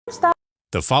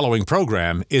The following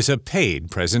program is a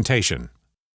paid presentation.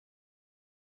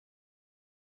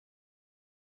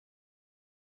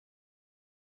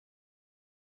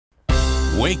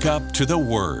 Wake up to the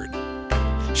Word.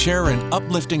 Share an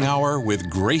uplifting hour with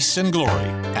Grace and Glory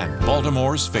and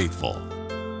Baltimore's faithful.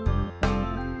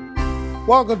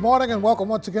 Well, good morning and welcome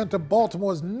once again to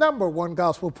Baltimore's #1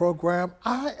 gospel program.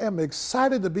 I am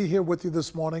excited to be here with you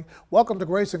this morning. Welcome to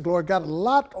Grace and Glory. Got a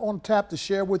lot on tap to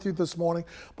share with you this morning,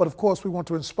 but of course we want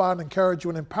to inspire and encourage you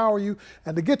and empower you.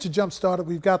 And to get you jump started,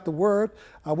 we've got the Word,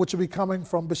 which will be coming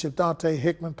from Bishop Dante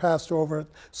Hickman, pastor over at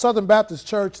Southern Baptist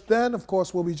Church. Then, of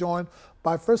course, we'll be joined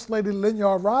by First Lady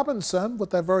Lynyard Robinson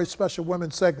with that very special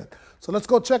women's segment. So let's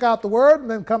go check out the Word and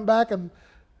then come back and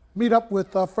meet up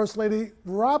with First Lady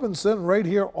Robinson right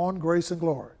here on Grace and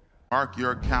Glory. Mark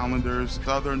your calendars.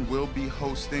 Southern will be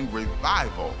hosting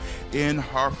Revival in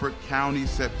Harford County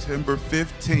September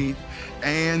 15th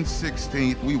and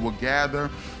 16th. We will gather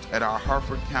at our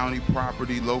Harford County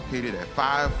property located at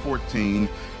 514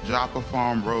 Joppa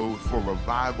Farm Road for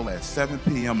Revival at 7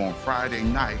 p.m. on Friday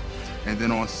night. And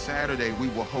then on Saturday, we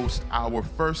will host our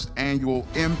first annual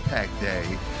Impact Day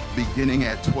beginning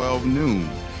at 12 noon.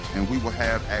 And we will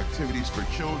have activities for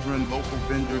children, local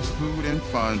vendors, food, and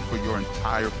fun for your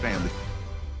entire family.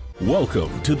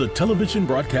 Welcome to the television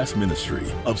broadcast ministry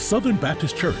of Southern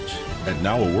Baptist Church. And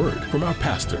now a word from our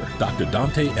pastor, Dr.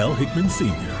 Dante L. Hickman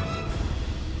Sr.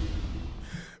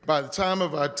 By the time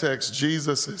of our text,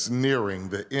 Jesus is nearing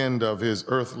the end of his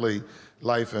earthly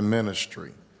life and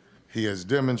ministry. He has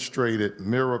demonstrated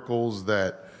miracles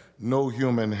that no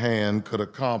human hand could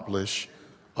accomplish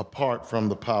apart from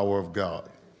the power of God.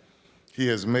 He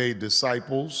has made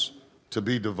disciples to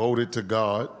be devoted to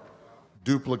God,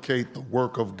 duplicate the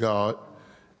work of God,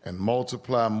 and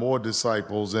multiply more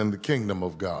disciples in the kingdom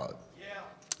of God.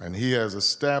 And he has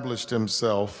established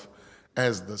himself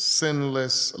as the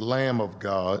sinless Lamb of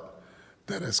God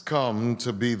that has come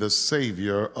to be the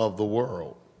Savior of the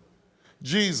world.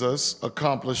 Jesus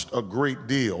accomplished a great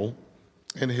deal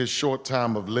in his short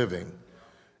time of living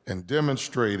and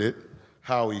demonstrated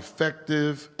how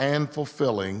effective and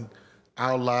fulfilling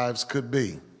our lives could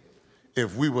be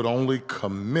if we would only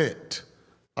commit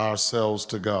ourselves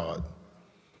to God.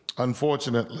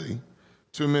 Unfortunately,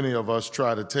 too many of us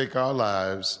try to take our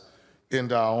lives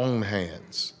into our own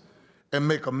hands and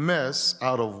make a mess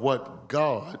out of what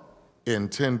God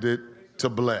intended to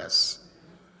bless.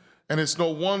 And it's no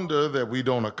wonder that we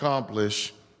don't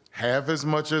accomplish half as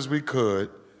much as we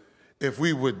could if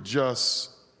we would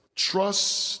just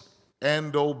trust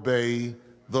and obey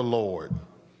the Lord.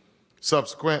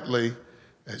 Subsequently,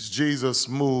 as Jesus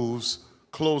moves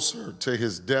closer to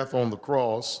his death on the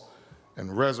cross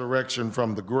and resurrection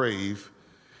from the grave,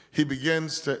 he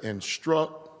begins to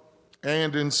instruct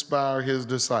and inspire his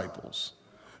disciples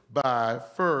by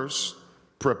first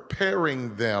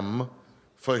preparing them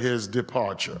for his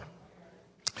departure.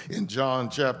 In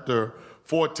John chapter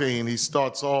 14, he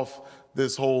starts off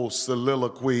this whole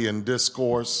soliloquy and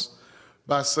discourse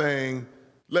by saying,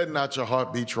 "Let not your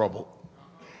heart be troubled.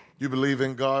 You believe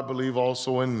in God, believe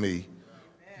also in me.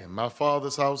 In my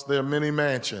Father's house there are many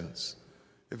mansions.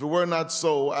 If it were not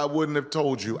so, I wouldn't have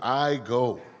told you. I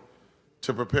go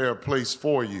to prepare a place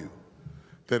for you,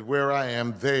 that where I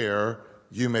am, there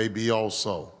you may be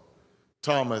also."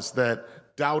 Thomas,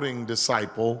 that doubting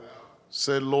disciple,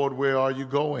 said, "Lord, where are you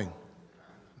going?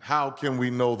 How can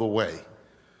we know the way?"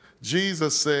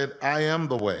 Jesus said, "I am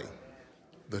the way,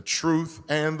 the truth,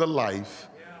 and the life,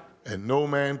 and no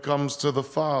man comes to the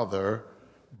Father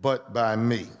but by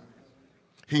me."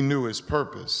 He knew his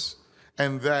purpose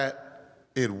and that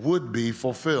it would be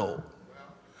fulfilled.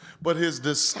 But his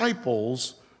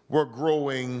disciples were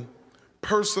growing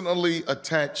personally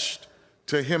attached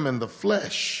to him in the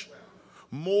flesh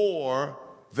more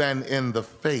than in the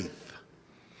faith.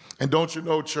 And don't you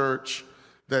know, church,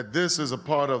 that this is a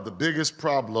part of the biggest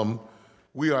problem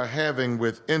we are having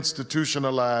with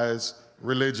institutionalized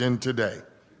religion today?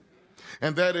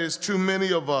 And that is, too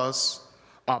many of us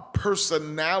are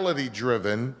personality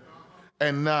driven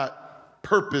and not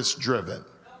purpose driven.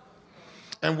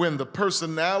 And when the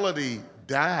personality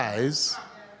dies,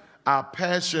 our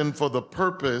passion for the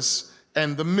purpose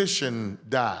and the mission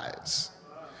dies.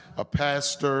 A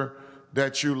pastor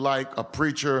that you like, a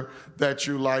preacher that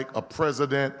you like, a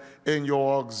president in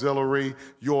your auxiliary,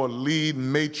 your lead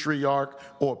matriarch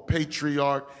or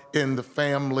patriarch in the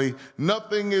family.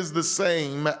 Nothing is the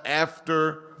same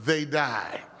after they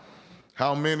die.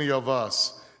 How many of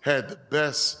us had the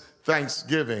best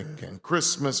Thanksgiving and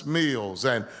Christmas meals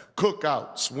and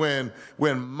cookouts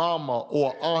when mama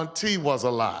or auntie was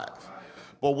alive?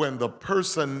 But when the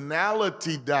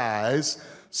personality dies,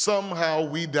 somehow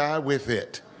we die with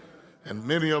it. And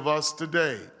many of us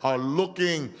today are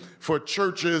looking for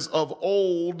churches of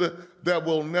old that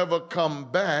will never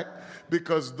come back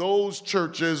because those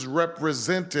churches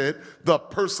represented the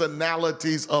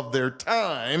personalities of their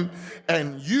time,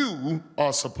 and you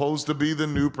are supposed to be the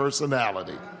new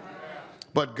personality.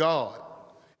 But God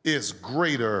is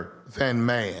greater than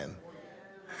man.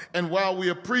 And while we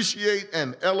appreciate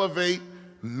and elevate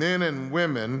men and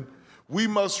women, we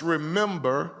must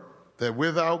remember that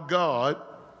without God,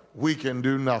 we can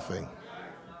do nothing.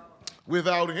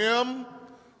 Without him,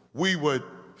 we would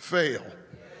fail.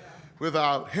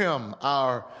 Without him,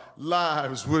 our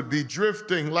lives would be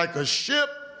drifting like a ship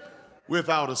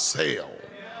without a sail.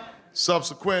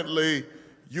 Subsequently,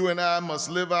 you and I must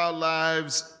live our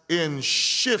lives in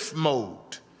shift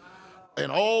mode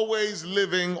and always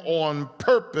living on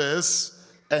purpose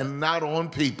and not on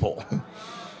people.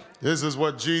 This is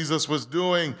what Jesus was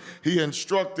doing. He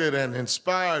instructed and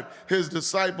inspired his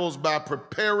disciples by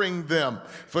preparing them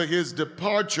for his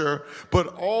departure, but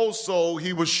also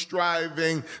he was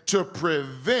striving to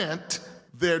prevent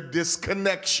their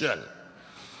disconnection.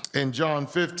 In John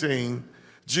 15,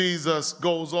 Jesus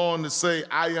goes on to say,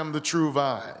 I am the true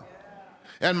vine,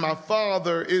 and my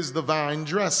Father is the vine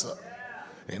dresser.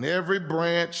 And every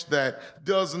branch that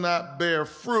does not bear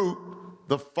fruit,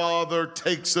 the Father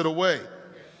takes it away.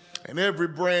 And every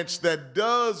branch that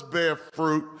does bear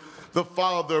fruit, the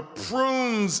Father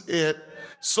prunes it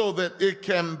so that it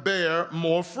can bear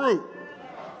more fruit.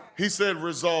 He said,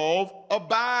 resolve,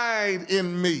 abide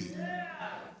in me,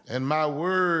 and my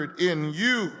word in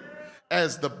you,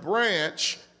 as the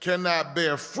branch cannot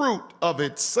bear fruit of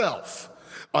itself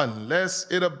unless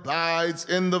it abides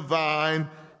in the vine,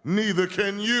 neither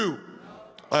can you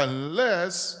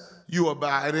unless you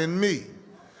abide in me.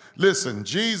 Listen,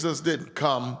 Jesus didn't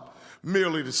come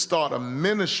merely to start a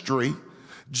ministry.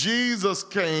 Jesus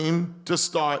came to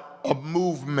start a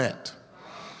movement.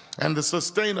 And the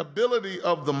sustainability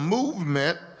of the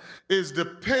movement is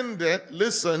dependent,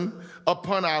 listen,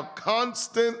 upon our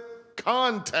constant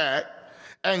contact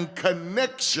and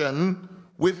connection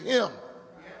with him.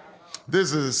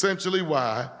 This is essentially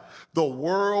why the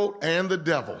world and the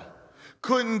devil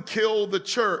couldn't kill the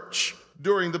church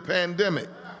during the pandemic.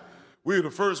 We were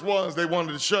the first ones they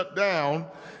wanted to shut down,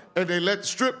 and they let the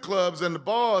strip clubs and the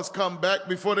bars come back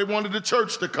before they wanted the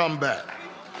church to come back.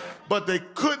 But they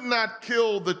could not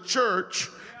kill the church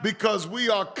because we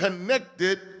are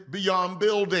connected beyond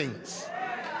buildings.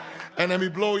 And let me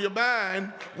blow your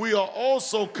mind, we are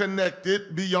also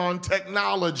connected beyond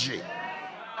technology.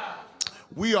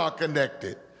 We are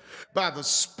connected by the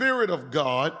Spirit of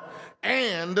God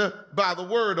and by the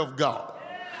Word of God.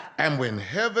 And when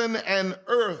heaven and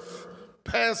earth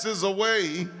passes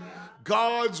away,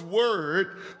 God's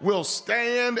word will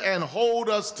stand and hold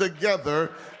us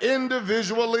together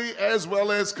individually as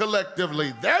well as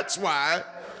collectively. That's why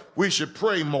we should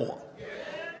pray more.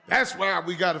 That's why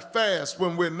we got to fast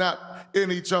when we're not in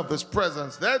each other's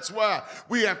presence. That's why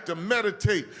we have to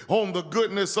meditate on the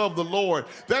goodness of the Lord.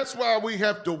 That's why we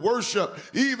have to worship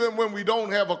even when we don't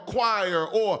have a choir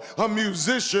or a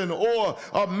musician or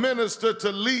a minister to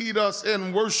lead us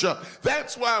in worship.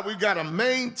 That's why we got to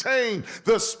maintain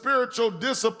the spiritual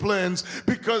disciplines,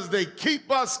 because they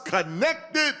keep us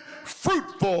connected,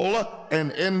 fruitful,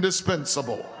 and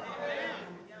indispensable.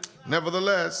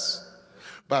 Nevertheless,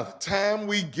 by the time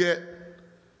we get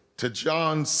to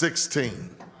John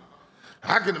 16,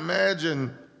 I can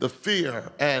imagine the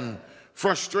fear and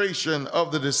frustration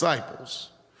of the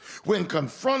disciples when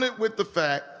confronted with the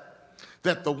fact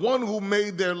that the one who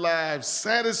made their lives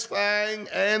satisfying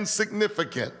and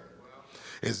significant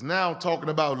is now talking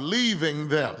about leaving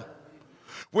them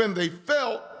when they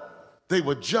felt they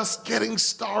were just getting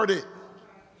started.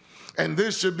 And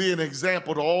this should be an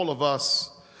example to all of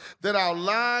us that our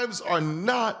lives are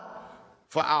not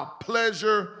for our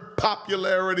pleasure,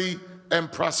 popularity,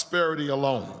 and prosperity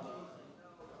alone.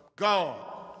 God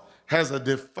has a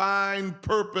defined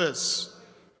purpose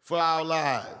for our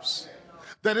lives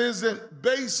that isn't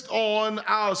based on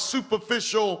our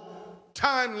superficial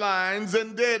timelines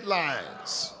and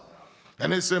deadlines.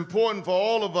 And it's important for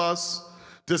all of us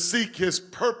to seek his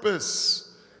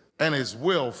purpose and his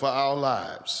will for our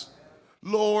lives.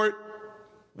 Lord,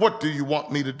 what do you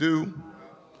want me to do?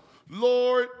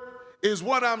 Lord, is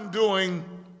what I'm doing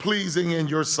pleasing in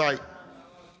your sight?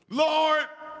 Lord,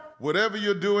 whatever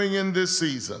you're doing in this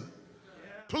season,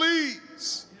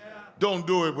 please don't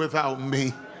do it without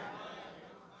me.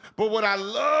 But what I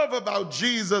love about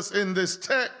Jesus in this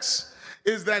text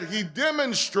is that he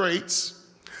demonstrates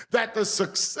that the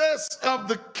success of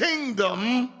the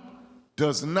kingdom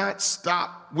does not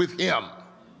stop with him.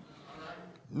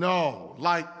 No,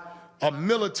 like a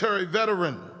military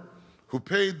veteran who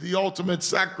paid the ultimate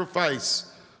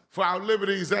sacrifice for our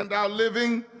liberties and our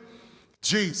living,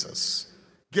 Jesus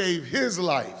gave his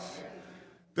life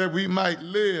that we might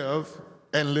live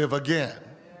and live again.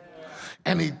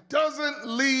 And he doesn't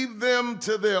leave them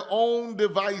to their own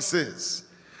devices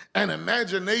and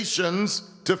imaginations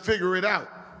to figure it out.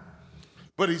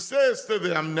 But he says to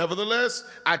them, nevertheless,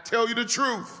 I tell you the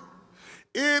truth.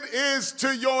 It is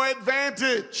to your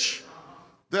advantage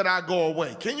that I go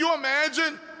away. Can you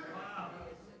imagine?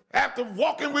 After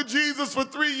walking with Jesus for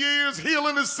 3 years,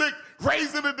 healing the sick,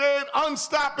 raising the dead,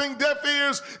 unstopping deaf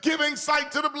ears, giving sight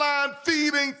to the blind,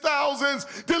 feeding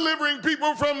thousands, delivering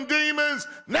people from demons.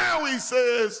 Now he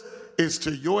says, it's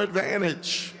to your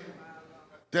advantage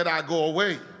that I go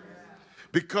away.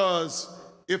 Because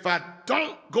if I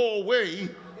don't go away,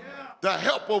 the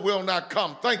helper will not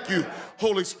come. Thank you,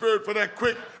 Holy Spirit, for that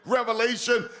quick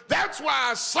revelation. That's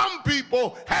why some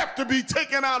people have to be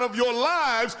taken out of your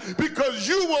lives, because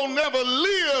you will never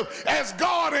live as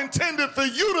God intended for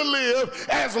you to live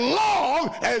as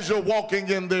long as you're walking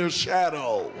in their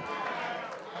shadow.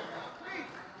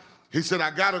 He said, I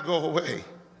gotta go away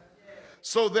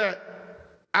so that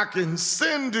I can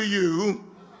send to you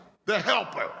the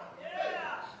helper.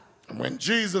 And when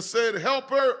Jesus said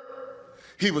helper,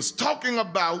 he was talking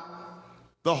about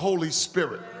the Holy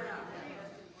Spirit.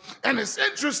 And it's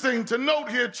interesting to note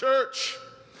here, church,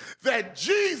 that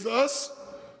Jesus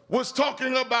was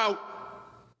talking about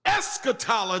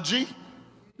eschatology,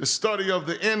 the study of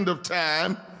the end of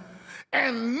time,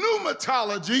 and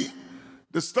pneumatology,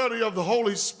 the study of the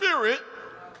Holy Spirit,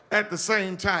 at the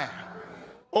same time.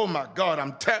 Oh my God,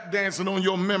 I'm tap dancing on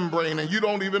your membrane and you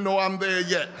don't even know I'm there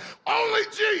yet. Only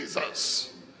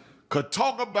Jesus could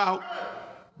talk about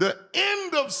the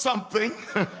end of something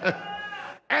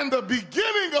and the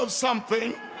beginning of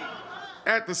something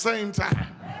at the same time.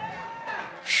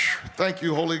 Thank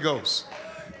you, Holy Ghost.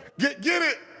 Get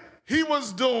it? He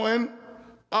was doing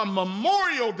a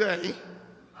Memorial Day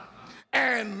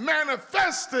and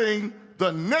manifesting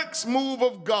the next move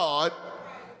of God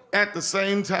at the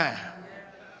same time.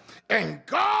 And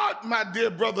God, my dear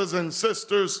brothers and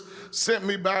sisters, sent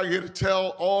me by here to tell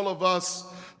all of us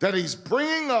that he's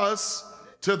bringing us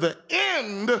to the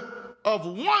end of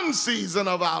one season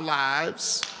of our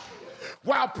lives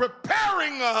while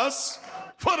preparing us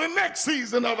for the next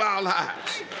season of our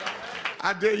lives.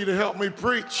 I dare you to help me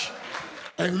preach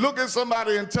and look at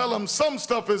somebody and tell them some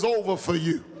stuff is over for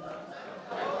you.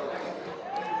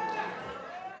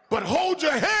 But hold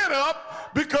your head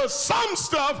up, because some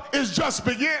stuff is just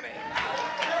beginning.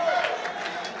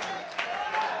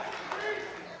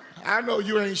 I know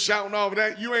you ain't shouting off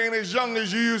that. You ain't as young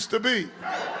as you used to be.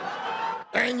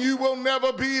 And you will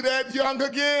never be that young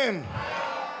again.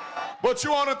 But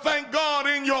you ought to thank God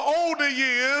in your older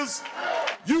years,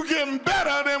 you getting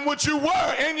better than what you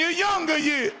were in your younger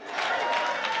years.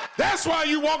 That's why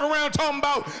you walk around talking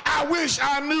about, I wish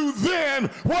I knew then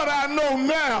what I know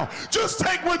now. Just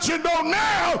take what you know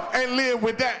now and live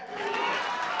with that.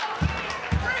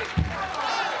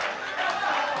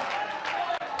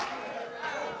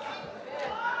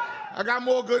 I got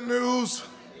more good news,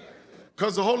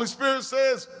 because the Holy Spirit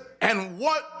says, and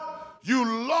what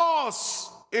you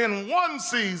lost in one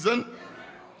season,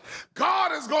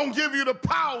 God is going to give you the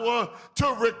power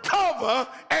to recover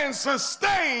and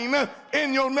sustain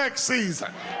in your next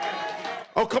season.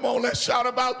 Oh, come on, let's shout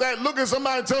about that. Look at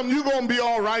somebody and tell them you're going to be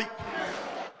all right.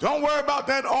 Don't worry about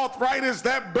that arthritis,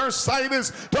 that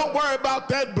bursitis. Don't worry about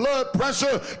that blood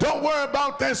pressure. Don't worry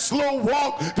about that slow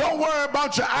walk. Don't worry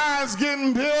about your eyes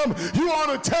getting dim. You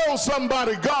ought to tell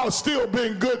somebody, God's still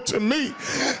been good to me.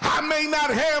 I may not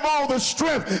have all the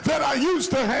strength that I used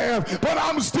to have, but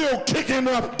I'm still kicking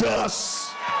up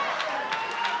dust.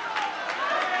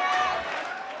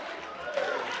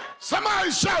 Somebody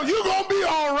shout, you're going to be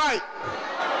all right.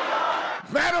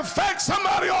 Matter of fact,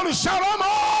 somebody ought to shout, I'm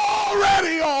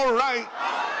already all right.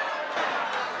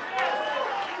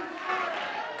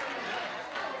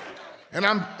 And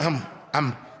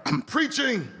I'm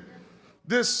preaching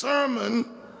this sermon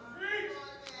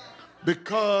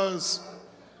because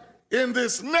in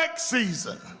this next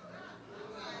season,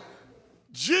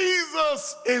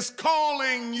 Jesus is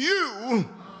calling you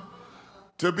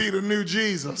to be the new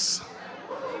Jesus.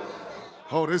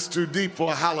 Oh, this is too deep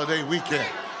for a holiday weekend.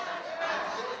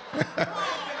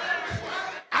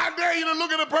 I dare you to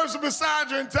look at the person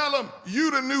beside you and tell them, you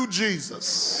the new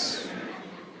Jesus.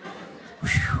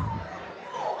 Whew.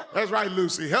 That's right,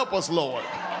 Lucy. Help us, Lord.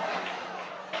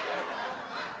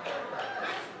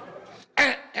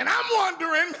 And I'm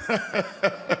wondering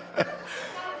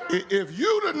if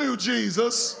you the new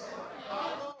Jesus,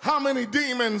 How many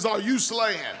demons are you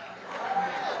slaying?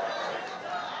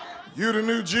 You the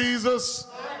new Jesus?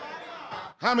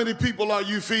 How many people are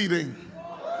you feeding?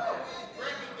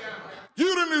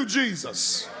 You the new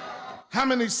Jesus. How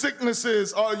many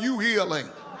sicknesses are you healing?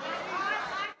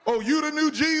 Oh, you the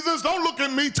new Jesus? Don't look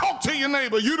at me. Talk to your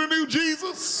neighbor. You the new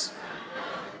Jesus?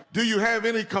 Do you have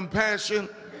any compassion?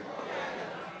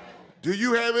 Do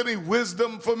you have any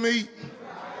wisdom for me?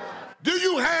 Do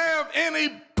you have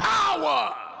any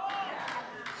power?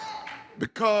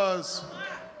 Because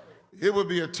it would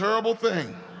be a terrible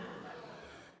thing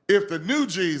if the new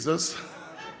Jesus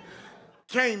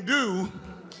can't do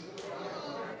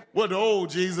what the old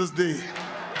Jesus did.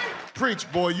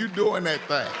 Preach, boy, you doing that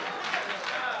thing.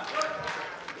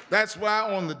 That's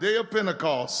why on the day of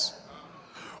Pentecost,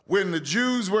 when the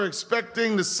Jews were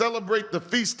expecting to celebrate the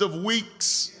Feast of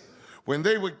Weeks, when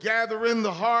they would gather in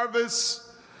the harvest,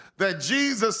 that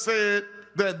Jesus said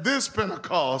that this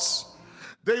Pentecost,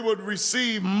 they would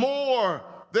receive more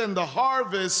than the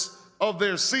harvest of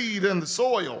their seed in the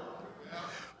soil,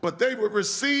 but they would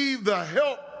receive the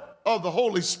help of the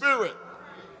Holy Spirit.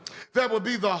 That would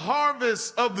be the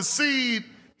harvest of the seed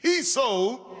he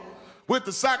sowed with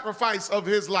the sacrifice of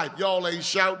his life. Y'all ain't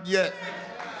shouting yet.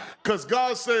 Because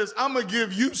God says, I'm going to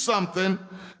give you something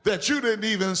that you didn't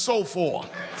even sow for.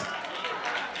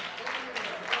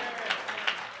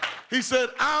 He said,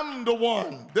 I'm the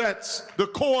one that's the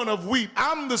corn of wheat.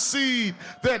 I'm the seed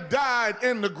that died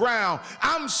in the ground.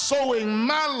 I'm sowing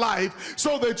my life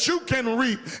so that you can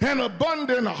reap an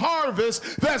abundant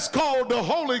harvest that's called the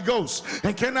Holy Ghost.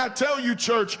 And can I tell you,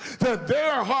 church, that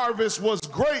their harvest was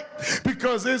great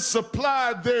because it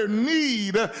supplied their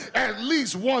need at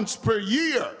least once per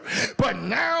year. But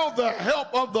now the help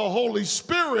of the Holy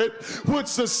Spirit would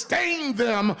sustain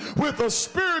them with a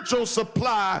spiritual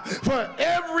supply for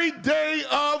every day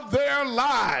of their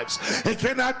lives. And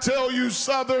can I tell you,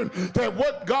 Southern, that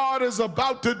what God is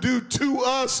about to do to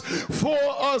us, for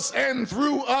us, and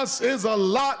through us is a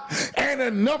lot and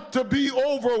enough to be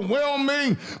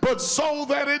overwhelming, but so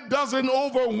that it doesn't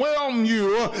overwhelm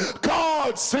you,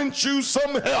 God sent you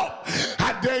some help.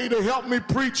 I dare you to help me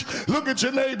preach. Look at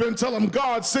your neighbor and tell him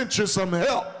God sent you some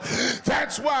help.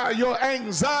 That's why your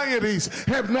anxieties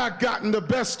have not gotten the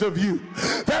best of you.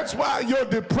 That's why your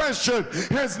depression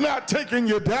has not taken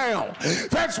you down.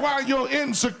 That's why your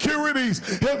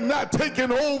insecurities have not taken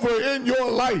over in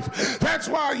your life. That's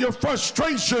why your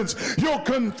frustrations, your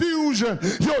confusion,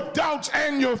 your doubts,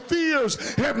 and your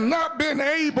fears have not been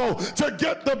able to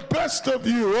get the best of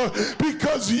you,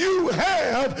 because you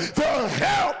have the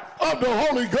help of the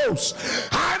Holy Ghost.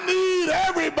 I need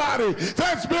everybody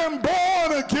that's been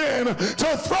born again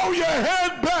to throw your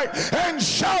head back and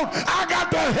shout, I got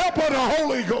the help of the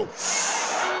Holy Ghost.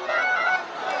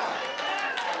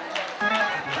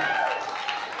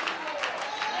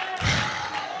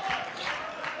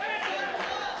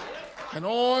 And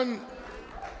on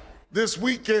this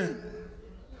weekend,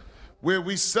 where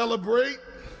we celebrate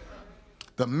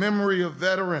the memory of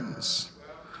veterans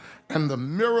and the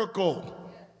miracle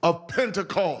of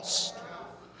Pentecost,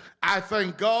 I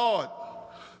thank God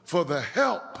for the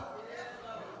help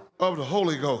of the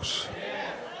Holy Ghost.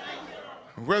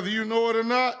 Whether you know it or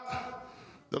not,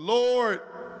 the Lord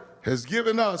has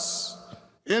given us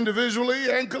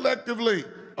individually and collectively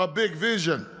a big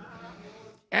vision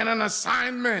and an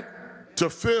assignment to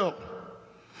fill.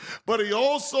 But he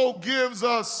also gives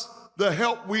us the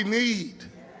help we need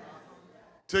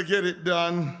to get it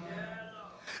done.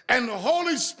 And the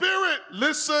Holy Spirit,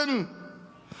 listen,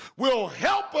 will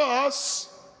help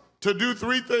us to do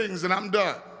three things, and I'm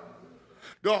done.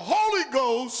 The Holy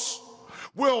Ghost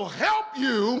will help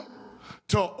you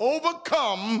to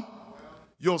overcome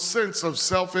your sense of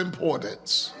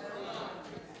self-importance.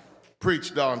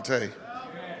 Preach, Dante.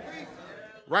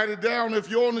 Write it down if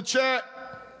you're on the chat.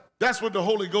 That's what the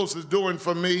Holy Ghost is doing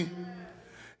for me,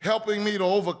 helping me to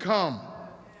overcome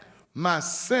my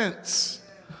sense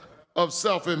of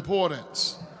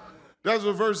self-importance. That's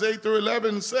what verse 8 through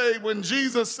 11 say, when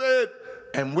Jesus said,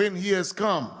 and when he has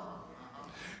come,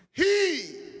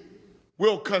 he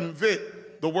will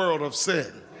convict the world of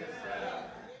sin.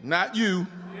 Not you.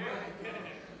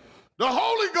 The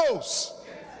Holy Ghost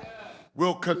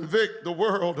will convict the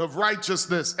world of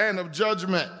righteousness and of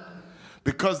judgment,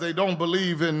 because they don't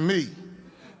believe in me,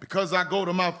 because I go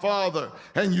to my Father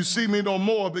and you see me no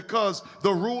more, because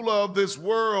the ruler of this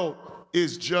world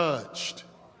is judged.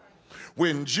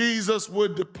 When Jesus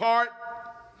would depart,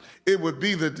 it would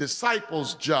be the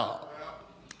disciples' job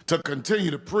to continue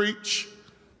to preach,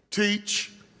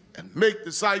 teach, and make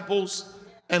disciples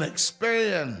and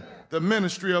expand the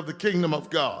ministry of the kingdom of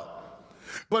God.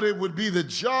 But it would be the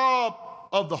job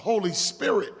of the Holy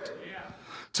Spirit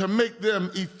to make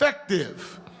them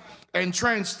effective and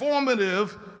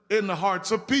transformative in the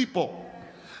hearts of people.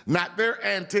 Not their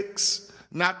antics,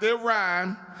 not their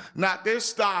rhyme, not their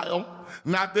style,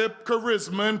 not their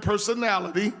charisma and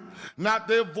personality, not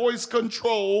their voice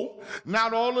control,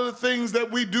 not all of the things that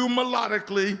we do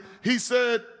melodically. He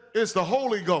said it's the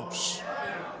Holy Ghost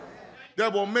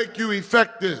that will make you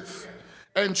effective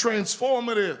and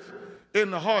transformative in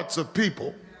the hearts of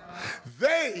people.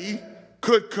 They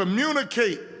could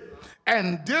communicate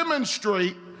and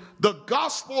demonstrate the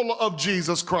gospel of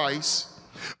Jesus Christ,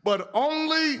 but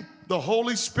only the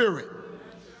Holy Spirit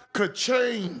could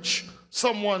change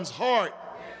someone's heart,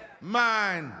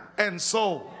 mind, and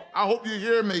soul. I hope you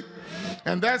hear me.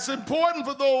 And that's important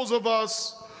for those of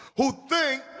us who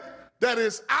think that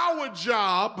it's our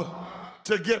job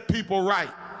to get people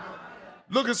right.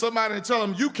 Look at somebody and tell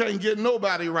them, you can't get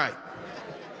nobody right.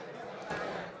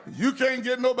 You can't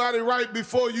get nobody right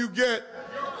before you get,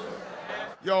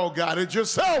 y'all got it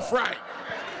yourself right.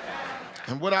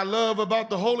 And what I love about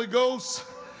the Holy Ghost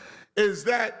is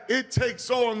that it takes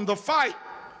on the fight.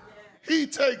 He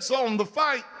takes on the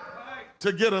fight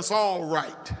to get us all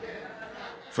right.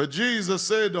 For Jesus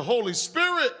said the Holy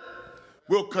Spirit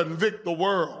will convict the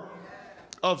world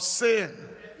of sin,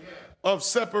 of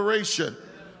separation,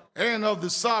 and of the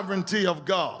sovereignty of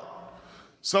God.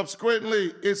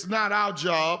 Subsequently, it's not our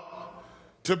job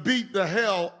to beat the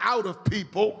hell out of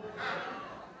people,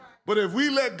 but if we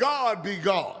let God be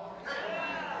God,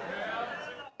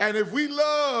 and if we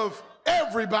love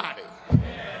everybody,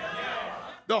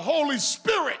 the Holy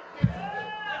Spirit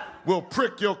will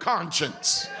prick your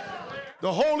conscience.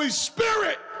 The Holy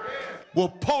Spirit will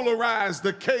polarize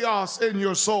the chaos in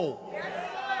your soul.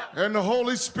 And the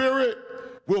Holy Spirit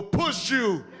will push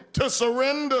you to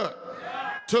surrender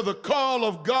to the call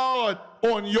of God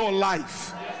on your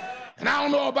life. And I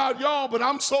don't know about y'all, but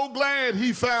I'm so glad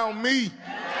he found me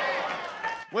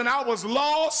when I was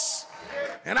lost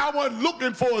and I wasn't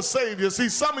looking for a savior. See,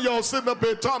 some of y'all sitting up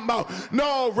here talking about,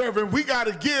 no, Reverend, we got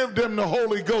to give them the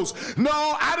Holy Ghost. No,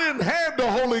 I didn't have the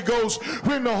Holy Ghost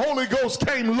when the Holy Ghost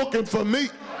came looking for me.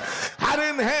 I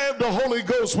didn't have the Holy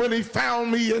Ghost when he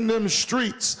found me in them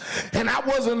streets, and I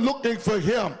wasn't looking for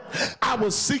him. I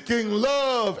was seeking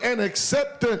love and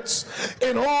acceptance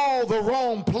in all the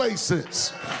wrong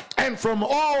places and from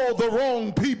all the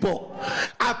wrong people.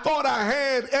 I thought I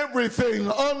had everything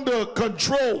under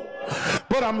control,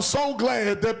 but I'm so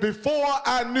glad that before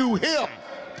I knew him,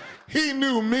 he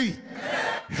knew me.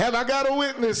 Have I got a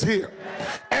witness here?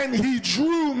 And he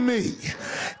drew me,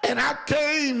 and I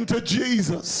came to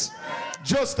Jesus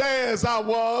just as I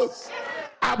was.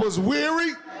 I was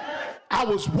weary, I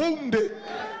was wounded,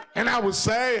 and I was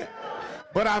sad,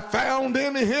 but I found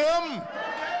in him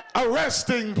a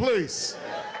resting place.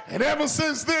 And ever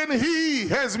since then, he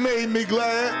has made me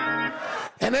glad.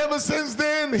 And ever since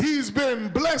then, he's been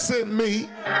blessing me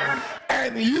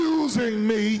and using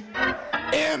me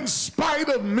in spite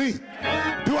of me.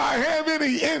 Do I have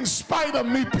any in spite of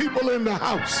me people in the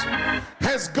house?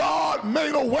 Has God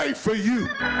made a way for you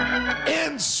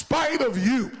in spite of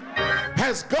you?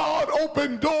 Has God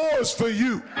opened doors for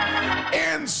you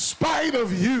in spite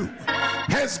of you?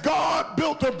 Has God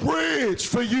built a bridge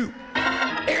for you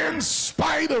in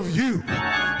spite of you?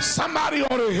 Somebody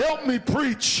ought to help me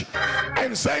preach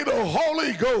and say, the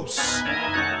Holy Ghost,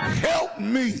 help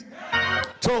me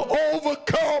to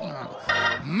overcome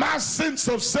my sense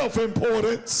of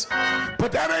self-importance.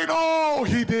 But that ain't all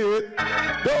he did.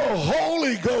 The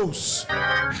Holy Ghost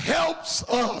helps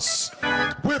us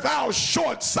with our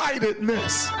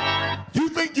short-sightedness. You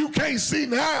think you can't see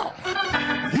now?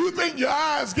 You think your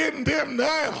eyes getting dim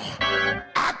now?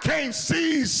 I can't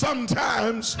see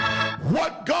sometimes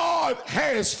what God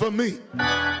has for me.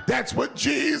 That's what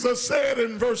Jesus said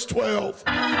in verse 12.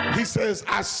 He says,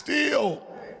 I still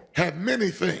have many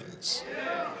things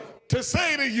to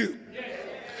say to you,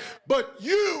 but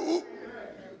you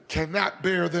cannot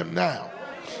bear them now.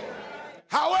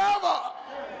 However,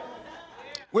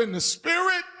 when the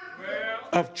Spirit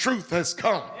of truth has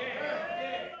come,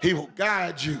 he will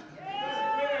guide you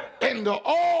into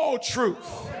all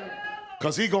truth,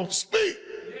 because he's going to speak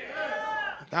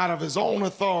not of his own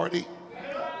authority,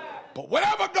 but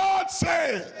whatever God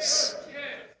says,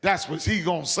 that's what he's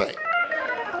going to say.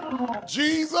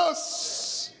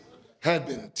 Jesus had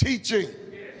been teaching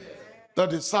the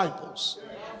disciples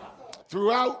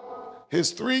throughout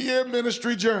his 3-year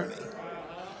ministry journey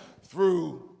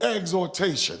through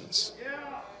exhortations,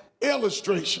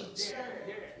 illustrations,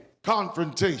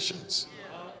 confrontations,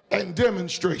 and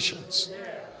demonstrations.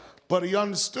 But he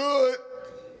understood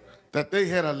that they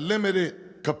had a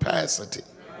limited capacity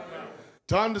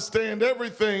to understand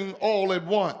everything all at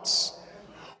once,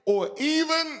 or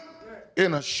even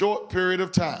in a short period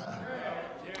of time.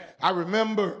 I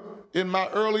remember in my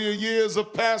earlier years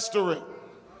of pastoring,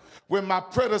 when my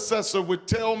predecessor would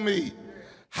tell me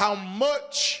how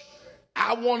much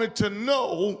I wanted to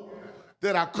know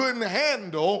that I couldn't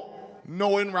handle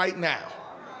knowing right now.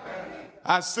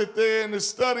 I sit there in the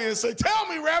study and say, "Tell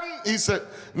me, Reverend." He said,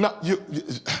 "No,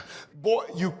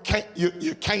 you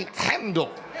can't handle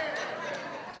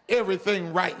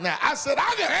everything right now." I said,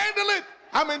 "I can handle it.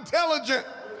 I'm intelligent.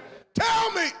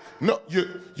 Tell me." "No,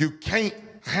 you can't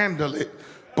handle it.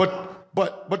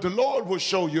 But the Lord will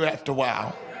show you after a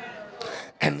while."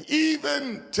 And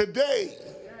even today,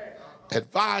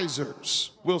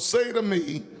 advisors will say to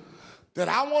me that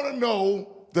I want to know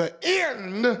the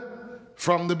end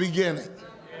from the beginning.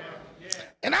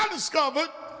 And I discovered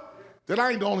that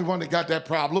I ain't the only one that got that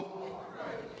problem.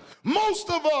 Most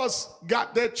of us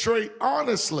got that trait,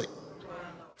 honestly,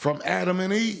 from Adam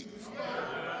and Eve,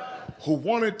 who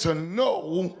wanted to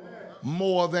know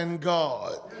more than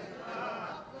God.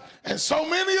 And so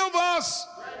many of us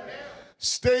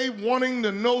stay wanting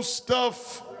to know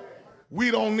stuff we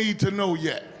don't need to know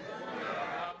yet.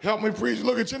 Help me preach.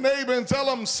 Look at your neighbor and tell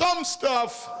them some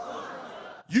stuff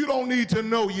you don't need to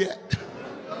know yet.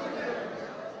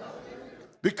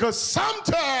 Because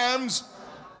sometimes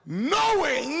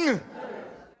knowing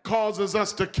causes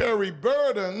us to carry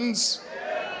burdens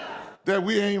that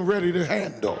we ain't ready to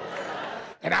handle.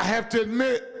 And I have to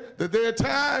admit that there are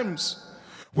times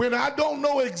when I don't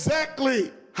know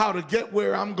exactly how to get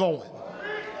where I'm going.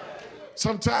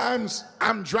 Sometimes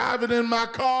I'm driving in my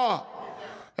car,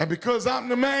 and because I'm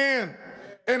the man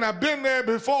and I've been there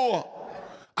before,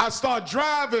 I start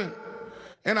driving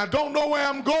and I don't know where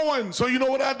I'm going. So you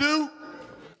know what I do?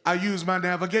 I use my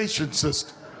navigation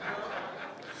system.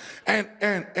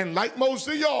 And like most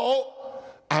of y'all,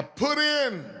 I put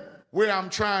in where I'm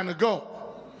trying to go,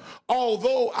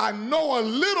 although I know a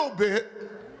little bit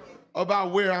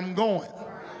about where I'm going.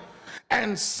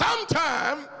 And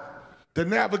sometimes the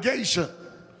navigation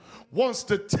wants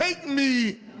to take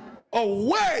me a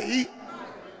way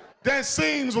that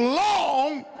seems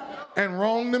long and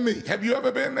wrong to me. Have you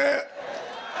ever been there?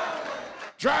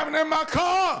 Driving in my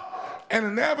car and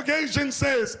the navigation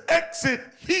says exit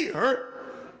here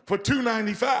for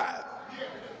 295.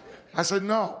 I said,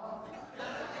 no.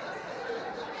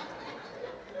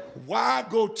 Why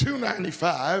go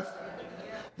 295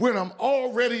 when I'm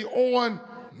already on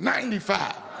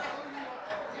 95?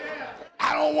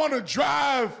 I don't want to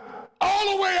drive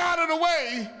all the way out of the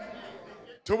way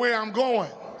to where I'm going.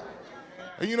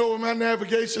 And you know what my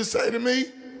navigation say to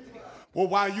me? Well,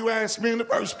 why you asked me in the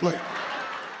first place?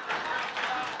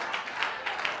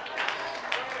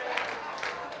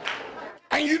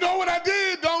 And you know what I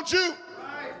did, don't you?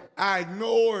 I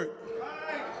ignored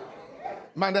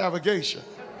my navigation.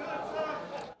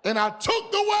 And I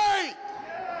took the way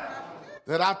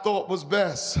that I thought was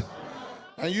best.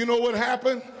 And you know what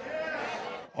happened?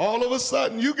 All of a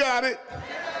sudden, you got it,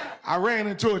 I ran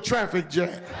into a traffic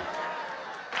jam.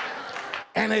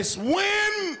 And it's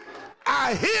when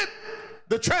I hit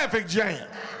the traffic jam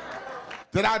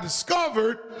that I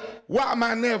discovered why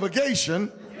my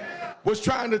navigation was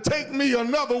trying to take me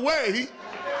another way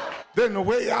than the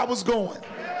way I was going.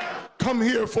 Come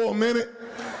here for a minute,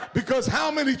 because how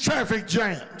many traffic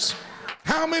jams,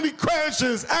 how many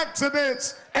crashes,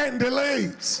 accidents, and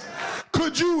delays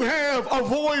could you have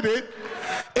avoided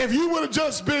if you would have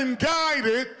just been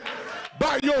guided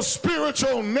by your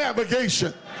spiritual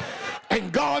navigation?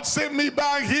 And God sent me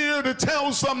by here to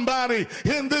tell somebody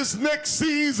in this next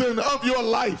season of your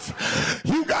life,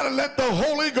 you got to let the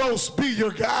Holy Ghost be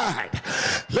your guide.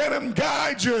 Let him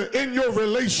guide you in your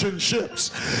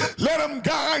relationships. Let him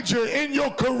guide you in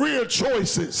your career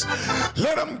choices.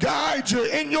 Let him guide you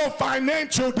in your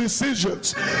financial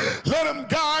decisions. Let him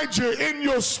guide you in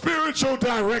your spiritual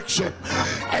direction.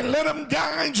 And let him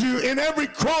guide you in every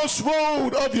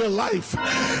crossroad of your life.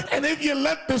 And if you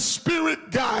let the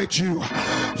Spirit guide you,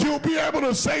 you'll be able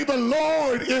to say, the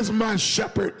Lord is my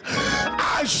shepherd.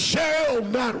 I shall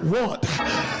not want,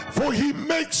 for he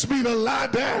makes me to lie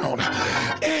down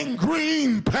in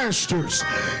green pastures.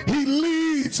 He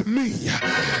leads me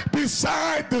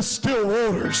beside the still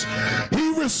waters.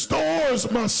 He restores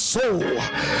my soul.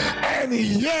 And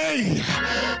yea,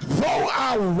 though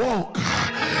I walk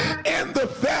in the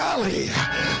valley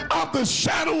of the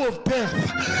shadow of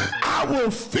death, I will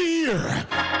fear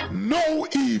no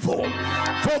evil,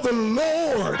 for the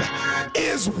Lord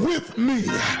is with me.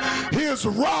 His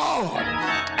rod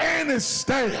and his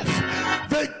staff,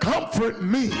 they comfort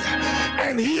me.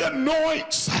 And he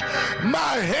anoints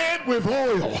my head with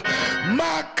oil. My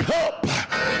my cup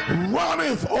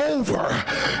runneth over,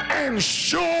 and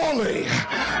surely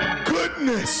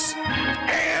goodness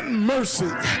and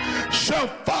mercy shall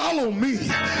follow me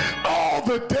all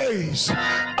the days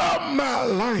of my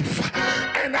life,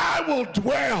 and I will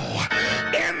dwell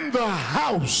in the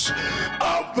house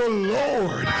of the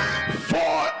Lord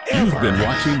forever. You've been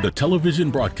watching the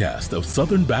television broadcast of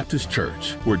Southern Baptist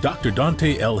Church, where Dr.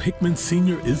 Dante L. Hickman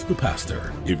Sr. is the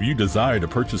pastor. If you desire to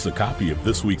purchase a copy of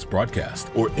this week's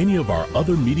broadcast or any of our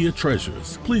other media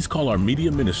treasures, please call our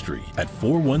media ministry at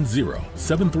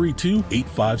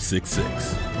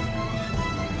 410-732-8566.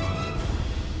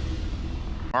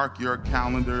 Mark your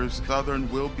calendars. Southern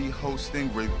will be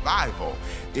hosting Revival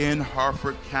in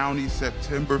Harford County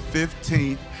September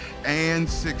 15th and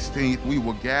 16th. We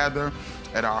will gather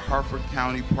at our Harford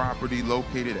County property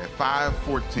located at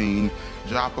 514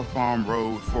 Joppa Farm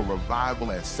Road for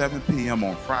Revival at 7 p.m.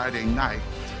 on Friday night.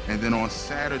 And then on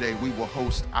Saturday, we will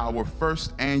host our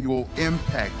first annual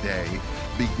Impact Day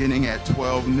beginning at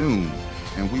 12 noon.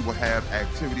 And we will have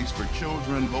activities for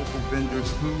children, local vendors,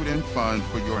 food, and fun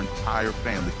for your entire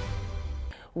family.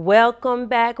 Welcome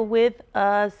back with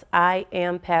us. I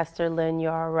am Pastor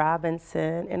Lenyar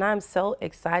Robinson, and I'm so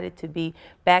excited to be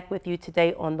back with you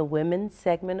today on the women's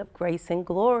segment of Grace and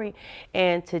Glory.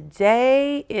 And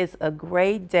today is a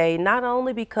great day, not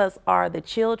only because are the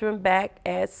children back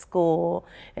at school,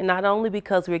 and not only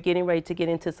because we're getting ready to get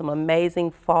into some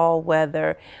amazing fall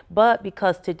weather, but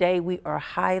because today we are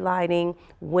highlighting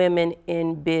women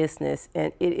in business,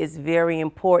 and it is very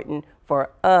important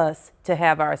for us to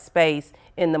have our space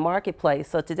in the marketplace.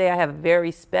 So today I have a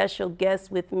very special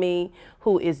guest with me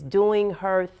who is doing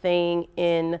her thing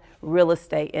in real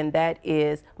estate, and that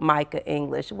is Micah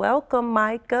English. Welcome,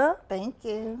 Micah. Thank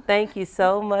you. Thank you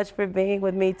so much for being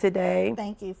with me today.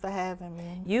 Thank you for having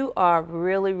me. You are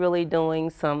really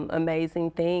doing some amazing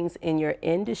things in your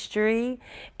industry,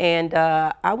 and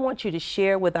I want you to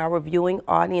share with our viewing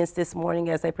audience this morning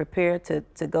as they prepare to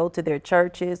go to their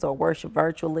churches or worship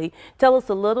virtually. Tell us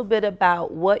a little bit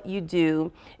about what you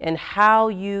do and how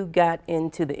you got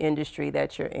into the industry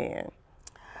that you're in.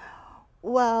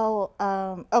 Well,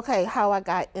 okay, how I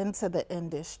got into the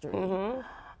industry.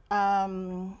 At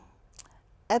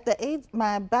the age,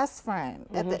 my best friend,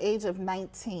 at the age of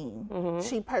 19,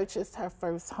 she purchased her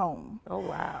first home. Oh,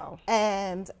 wow.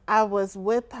 And I was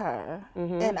with her,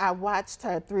 and I watched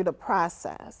her through the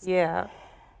process. Yeah.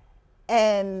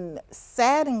 And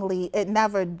sadly, it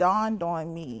never dawned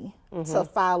on me to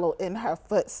follow in her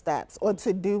footsteps or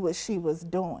to do what she was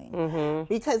doing,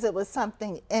 because it was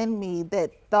something in me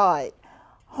that thought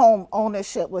home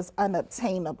ownership was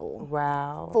unobtainable.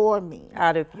 Wow. For me.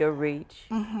 Out of your reach.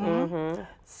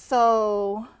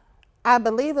 So I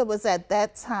believe it was at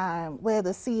that time where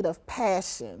the seed of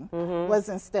passion was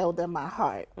instilled in my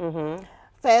heart.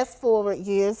 Fast forward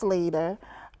years later,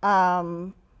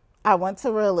 I went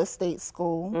to real estate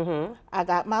school. I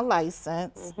got my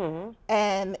license,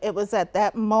 and it was at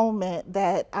that moment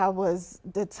that I was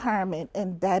determined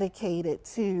and dedicated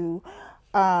to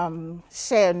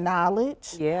share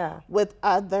knowledge with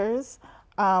others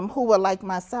who were like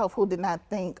myself, who did not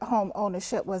think home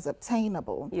ownership was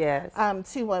obtainable. Yes.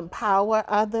 To empower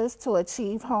others to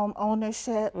achieve home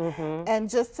ownership, and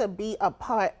just to be a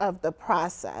part of the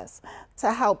process,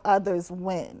 to help others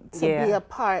win, to be a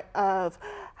part of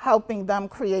helping them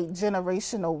create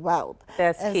generational wealth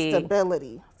and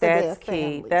stability for their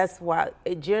families. That's why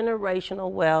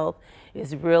generational wealth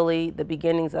is really, the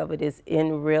beginnings of it is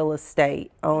in real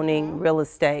estate, owning real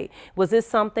estate. Was this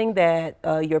something that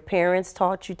your parents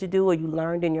taught you to do, or you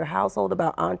learned in your household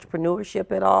about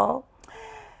entrepreneurship at all?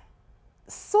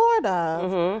 Sort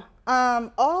of.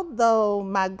 Although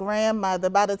my grandmother,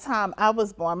 by the time I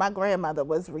was born, my grandmother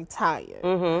was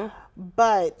retired.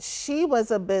 But she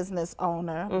was a business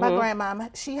owner. My grandma,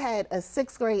 she had a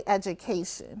 6th grade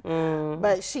education,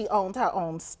 but she owned her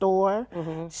own store.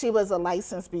 She was a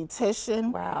licensed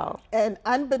beautician. Wow. And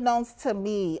unbeknownst to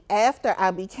me, after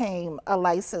I became a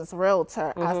licensed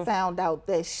realtor, I found out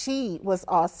that she was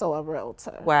also a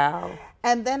realtor. Wow.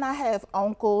 And then I have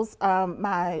uncles.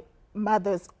 My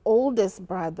mother's oldest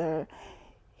brother,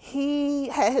 he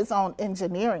had his own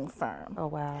engineering firm. Oh,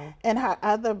 wow. And her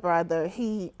other brother,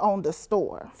 he owned a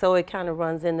store. So it kind of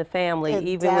runs in the family,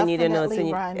 even when you didn't know it's in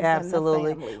your,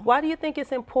 absolutely. In the family. Why do you think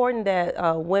it's important that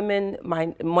women,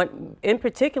 in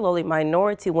particularly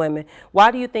minority women, why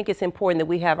do you think it's important that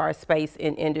we have our space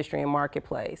in industry and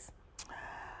marketplace?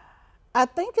 I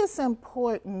think it's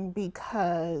important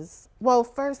because, well,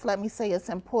 first let me say it's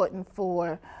important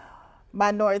for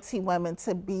minority women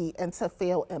to be and to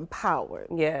feel empowered.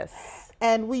 Yes.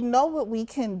 And we know what we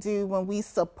can do when we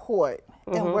support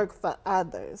and work for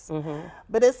others.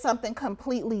 But it's something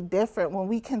completely different when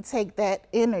we can take that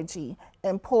energy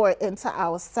and pour it into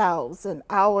ourselves and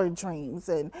our dreams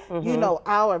and, you know,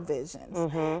 our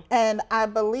visions. And I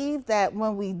believe that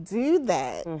when we do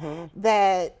that,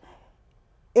 that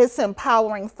it's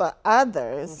empowering for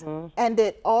others, and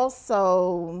it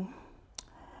also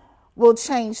will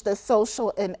change the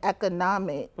social and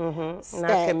economic stats in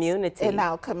our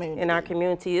community. In our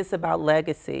community, it's about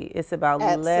legacy. It's about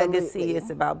legacy. It's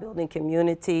about building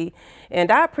community.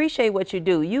 And I appreciate what you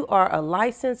do. You are a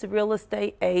licensed real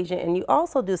estate agent, and you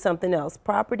also do something else,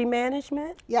 property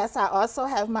management? Yes, I also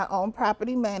have my own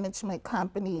property management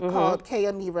company called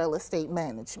KME Real Estate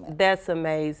Management. That's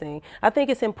amazing. I think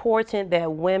it's important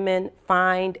that women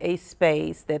find a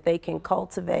space that they can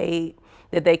cultivate,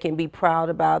 that they can be proud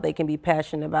about, they can be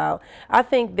passionate about. I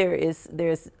think there's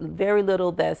very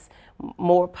little that's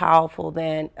more powerful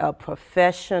than a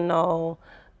professional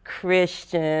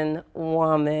Christian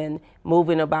woman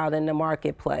moving about in the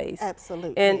marketplace.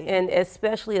 Absolutely. And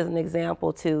especially as an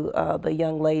example to the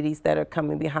young ladies that are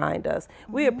coming behind us.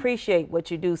 We appreciate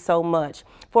what you do so much.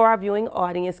 For our viewing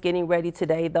audience getting ready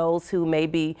today, those who may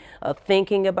be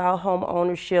thinking about home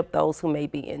ownership, those who may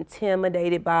be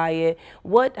intimidated by it,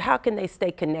 how can they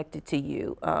stay connected to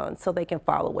you so they can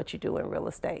follow what you do in real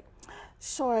estate?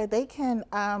 Sure, they can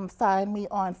find me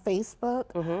on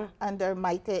Facebook under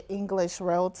Micah English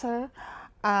Realtor.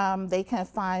 They can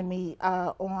find me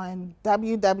on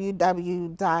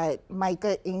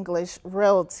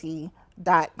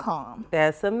www.micaheenglishrealty.com.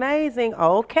 That's amazing.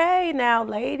 Okay, now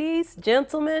ladies,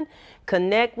 gentlemen,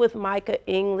 connect with Micah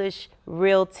English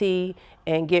Realty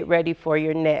and get ready for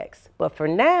your next. But for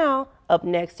now, up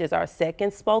next is our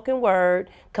second spoken word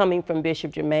coming from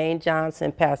Bishop Jermaine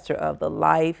Johnson, pastor of the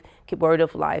Word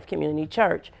of Life Community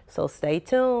Church. So stay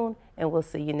tuned and we'll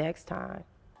see you next time.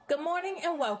 Good morning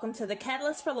and welcome to the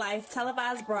Catalyst for Life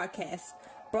televised broadcast,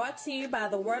 brought to you by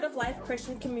the Word of Life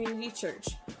Christian Community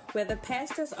Church, where the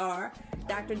pastors are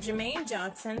Dr. Jermaine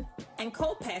Johnson and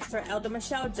co-pastor Elder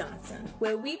Michelle Johnson,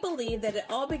 where we believe that it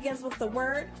all begins with the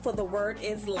Word, for the Word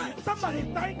is life. Somebody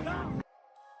thank God.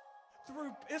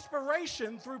 Through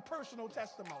inspiration, through personal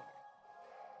testimony.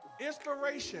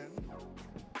 Inspiration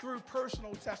through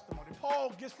personal testimony.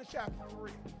 Paul gets to chapter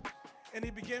 3, and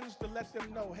he begins to let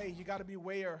them know, hey, you got to be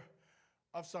aware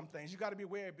of some things. You got to be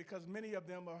aware because many of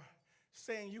them are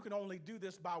saying you can only do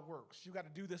this by works. You got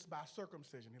to do this by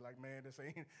circumcision. He's like, man, this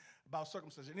ain't about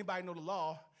circumcision. Anybody know the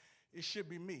law? It should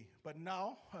be me. But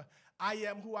no, I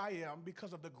am who I am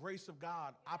because of the grace of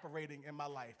God operating in my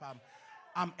life.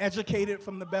 I'm educated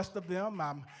from the best of them.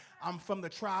 I'm from the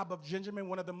tribe of Benjamin,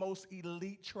 one of the most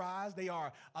elite tribes. They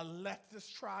are a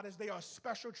leftist tribe. They are a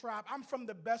special tribe. I'm from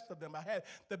the best of them. I had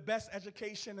the best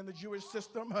education in the Jewish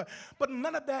system, but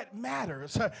none of that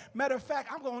matters. Matter of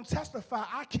fact, I'm going to testify.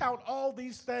 I count all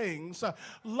these things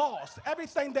lost.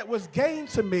 Everything that was gained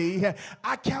to me,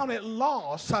 I counted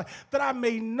lost, that I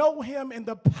may know him in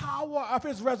the power of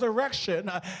his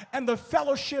resurrection and the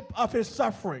fellowship of his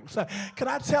sufferings. Can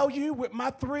I tell you, with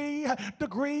my 3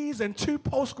 degrees and 2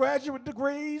 postgraduate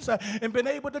degrees and been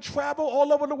able to travel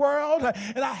all over the world,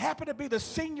 and I happen to be the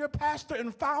senior pastor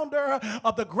and founder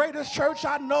of the greatest church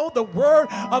I know, the Word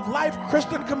of Life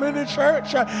Christian Community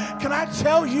Church, can I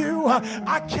tell you,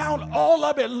 I count all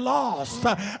of it lost.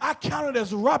 I count it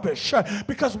as rubbish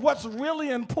because what's really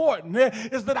important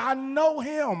is that I know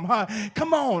him,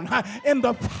 come on, in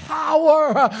the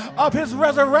power of his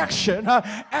resurrection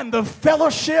and the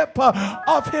fellowship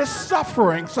of his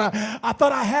sufferings. I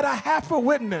thought I had a half a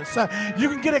witness. You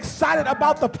can get excited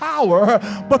about the power,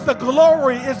 but the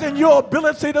glory is in your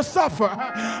ability to suffer.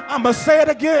 I'm going to say it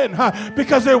again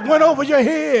because it went over your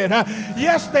head.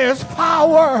 Yes, there's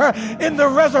power in the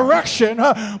resurrection,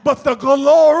 but the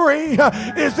glory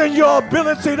is in your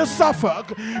ability to suffer.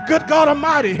 Good God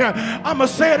Almighty, I'm going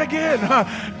to say it again.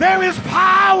 There is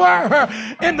power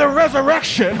in the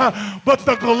resurrection, but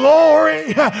the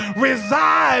glory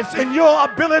resides in your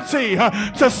ability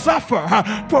to suffer.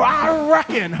 For I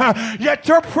reckon yet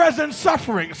your present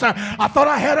sufferings, I thought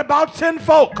I had about 10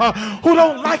 folk who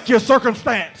don't like your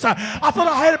circumstance. I thought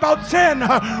I had about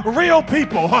 10 real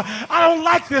people. I don't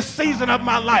like this season of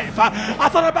my life. I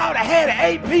thought I had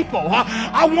 8 people.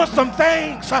 I want some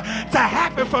things to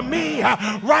happen for me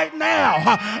right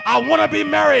now. I want to be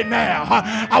married now.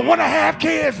 I want to have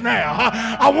kids now.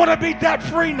 I want to be debt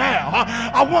free now.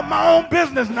 I want my own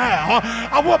business now.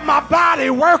 I want my body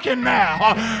working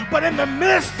now. But in the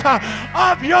midst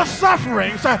of your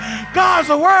sufferings, God's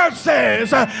word says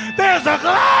there's a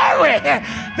glory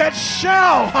that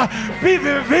shall be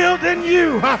revealed in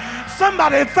you.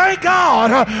 Somebody thank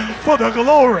God for the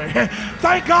glory.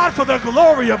 Thank God for the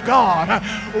glory of God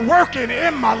working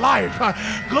in my life.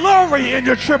 Glory in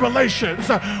your tribulations.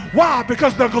 Why?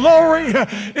 Because the glory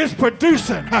is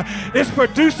producing. It's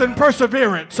producing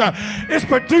perseverance. It's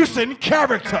producing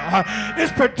character.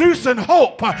 It's producing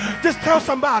hope. Just tell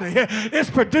somebody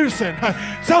it's producing.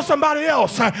 Tell somebody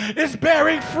else it's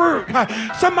bearing fruit.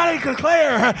 Somebody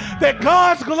declare that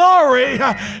God's glory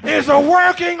is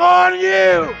working on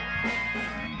you.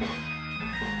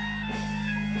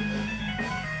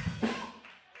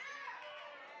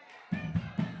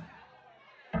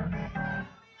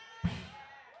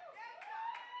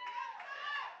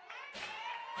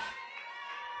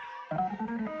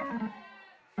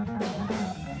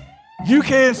 You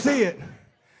can't see it,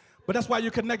 but that's why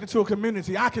you're connected to a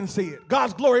community. I can see it.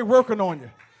 God's glory working on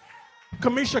you.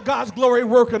 Kamisha, God's glory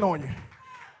working on you.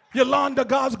 Yolanda,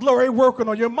 God's glory working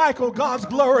on you. Michael, God's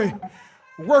glory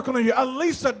working on you.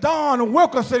 Elisa Dawn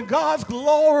Wilkerson, God's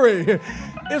glory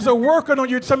is a working on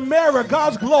you. Tamara,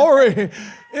 God's glory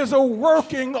is a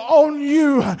working on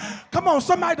you. Come on,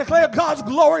 somebody declare God's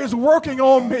glory is working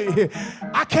on me.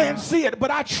 I can't see it,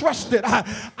 but I trust it.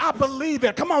 I believe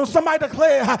it. Come on, somebody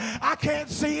declare I can't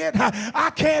see it.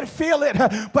 I can't feel it,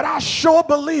 but I sure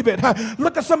believe it.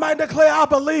 Look at somebody and declare I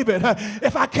believe it.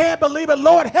 If I can't believe it,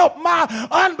 Lord, help my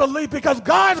unbelief, because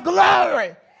God's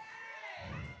glory.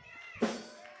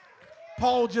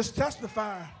 Paul just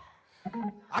testified,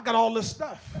 I got all this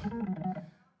stuff,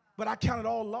 but I count it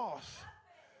all loss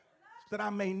that I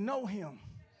may know him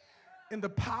in the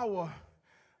power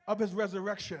of his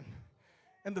resurrection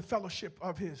and the fellowship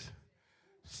of his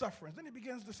sufferings. Then he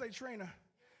begins to say, Trainer,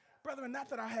 brethren, not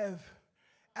that I have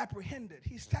apprehended,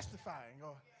 he's testifying,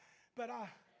 but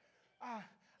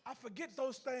I forget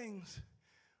those things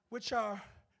which are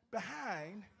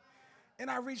behind, and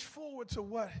I reach forward to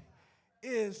what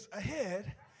is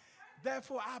ahead.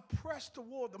 Therefore, I press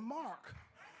toward the mark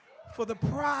for the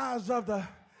prize of the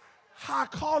high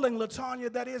calling,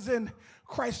 Latanya, that is in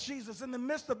Christ Jesus. In the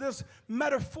midst of this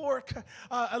metaphoric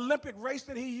Olympic race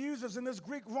that he uses in this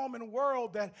Greek-Roman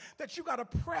world, that you got to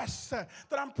press, that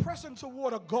I'm pressing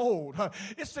toward a goal.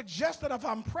 It suggests that if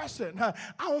I'm pressing, I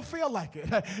don't feel like it.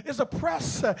 It's a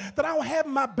press that I don't have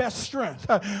my best strength,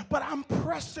 but I'm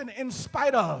pressing in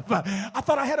spite of. I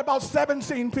thought I had about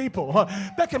 17 people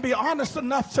that can be honest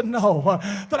enough to know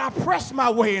that I pressed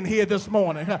my way in here this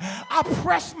morning. I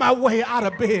pressed my way out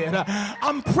of bed.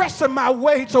 I'm pressing my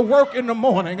way to work in the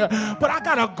morning, but I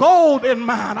got a goal in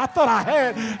mind. I thought I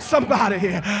had somebody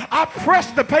here. I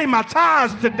pressed to pay my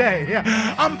tithes today.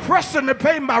 I'm pressing to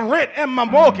pay my rent and my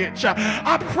mortgage.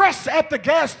 I pressed at the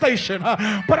gas station,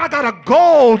 but I got a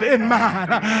goal in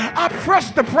mind. I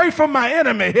pressed to pray for my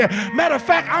enemy. Matter of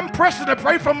fact, I'm pressing to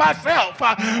pray for myself,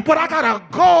 but I got a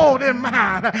goal in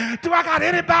mind. Do I got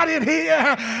anybody in here?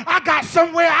 I got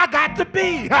somewhere I got to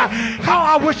be. How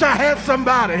I wish I had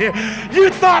somebody here. You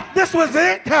thought this was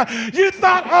it? You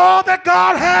thought all that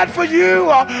God had for you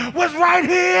was right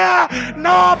here?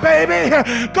 No, baby.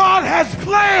 God has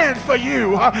plans for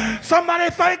you. Somebody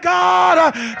thank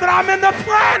God that I'm in the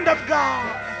plan of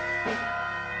God.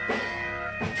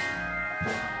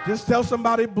 Just tell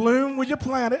somebody, bloom where you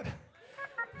plant it.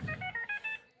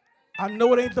 I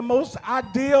know it ain't the most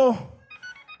ideal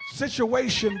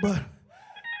situation, but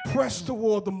press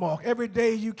toward the mark. Every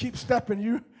day you keep stepping,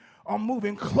 you are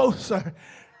moving closer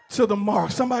to the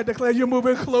mark. Somebody declare you're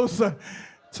moving closer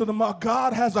to the mark.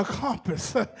 God has a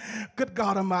compass. Good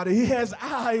God Almighty. He has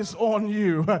eyes on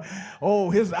you. Oh,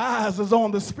 his eyes is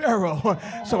on the sparrow.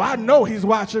 So I know he's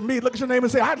watching me. Look at your neighbor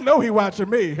and say, I know he's watching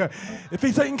me. If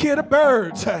he's taking care of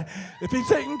birds, if he's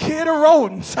taking care of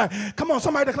rodents, come on,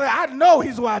 somebody declare, I know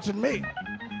he's watching me.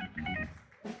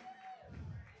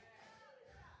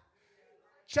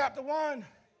 Chapter 1,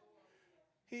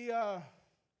 he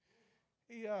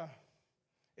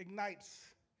ignites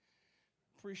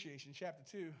appreciation. Chapter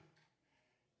 2,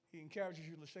 he encourages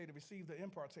you, Lachey, to receive the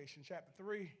impartation. Chapter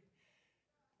 3,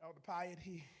 Elder Pyatt,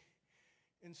 he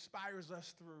inspires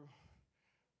us through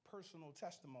personal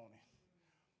testimony.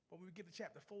 But when we get to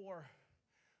chapter 4,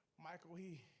 Michael,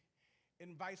 he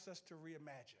invites us to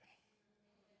reimagine.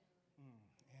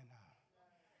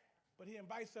 But he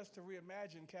invites us to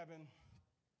reimagine, Kevin,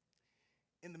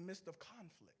 in the midst of conflict.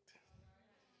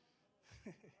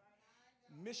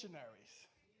 Missionaries,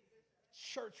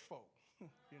 church folk,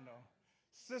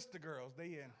 sister girls, they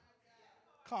in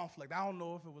conflict. I don't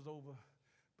know if it was over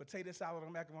potato salad or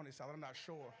macaroni salad. I'm not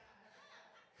sure.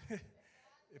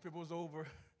 If it was over,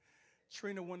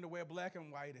 Trina wanted to wear black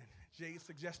and white and Jade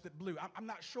suggested blue. I'm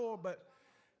not sure, but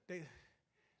they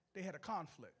they had a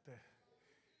conflict.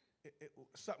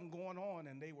 Something going on,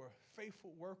 and they were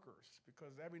faithful workers,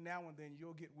 because every now and then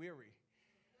you'll get weary.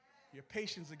 Your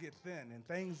patience will get thin, and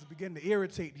things begin to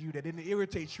irritate you that didn't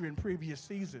irritate you in previous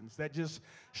seasons. That just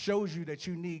shows you that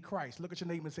you need Christ. Look at your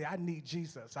neighbor and say, I need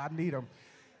Jesus. I need him.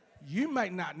 You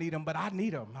might not need him, but I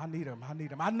need him. I need him. I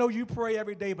need him. I know you pray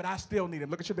every day, but I still need him.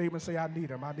 Look at your neighbor and say, I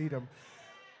need him. I need him.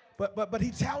 But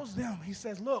he tells them, he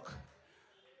says, look,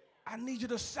 I need you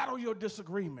to settle your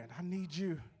disagreement. I need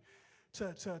you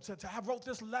I wrote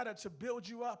this letter to build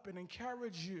you up and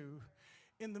encourage you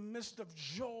in the midst of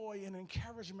joy and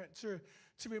encouragement, to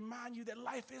remind you that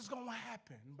life is going to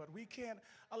happen, but we can't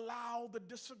allow the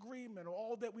disagreement or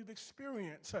all that we've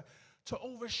experienced to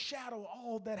overshadow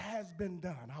all that has been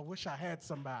done. I wish I had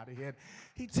somebody. And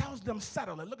he tells them,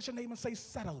 settle it. Look at your neighbor and say,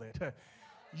 settle it.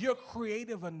 You're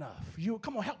creative enough.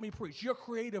 Come on, help me preach. You're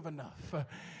creative enough.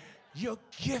 You're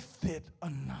gifted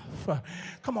enough.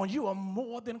 Come on, you are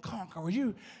more than conqueror.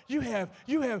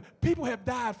 People have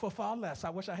died for far less. I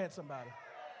wish I had somebody.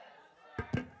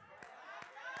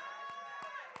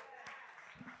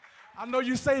 I know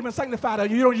you saved and sanctified,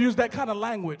 and you don't use that kind of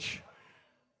language.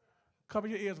 Cover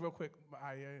your ears real quick.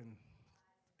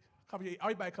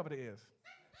 Everybody cover their ears.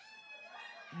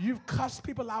 You've cussed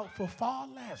people out for far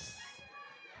less.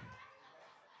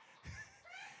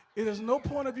 It is no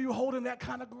point of you holding that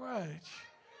kind of grudge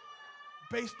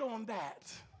based on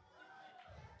that.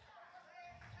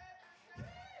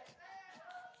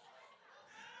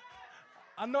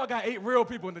 I know I got 8 real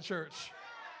people in the church.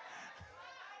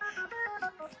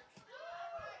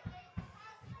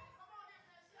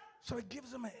 So it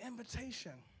gives them an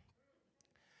invitation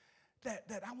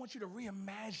that I want you to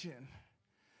reimagine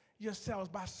yourselves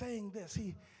by saying this.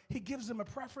 He gives them a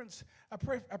preference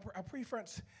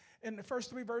in the first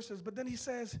 3 verses, but then he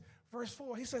says, verse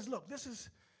 4, he says, look, this is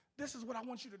what I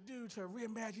want you to do to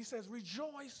reimagine. He says,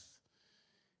 rejoice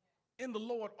in the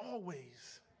Lord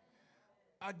always.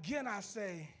 Again, I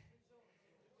say,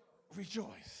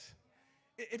 rejoice.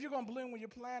 If you're going to bloom when you're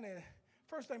planted,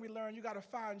 first thing we learn, you got to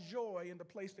find joy in the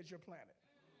place that you're planted.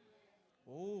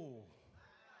 Oh,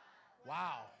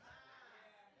 wow.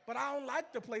 But I don't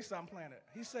like the place I'm planted.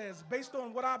 He says, based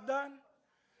on what I've done,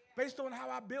 based on how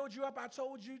I build you up, I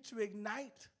told you to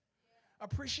ignite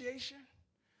appreciation.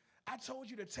 I told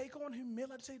you to take on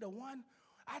humility,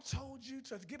 I told you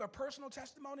to give a personal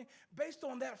testimony. Based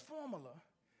on that formula,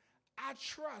 I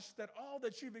trust that all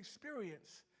that you've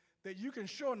experienced, that you can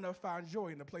sure enough find joy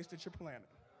in the place that you're planted.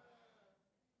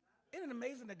 Isn't it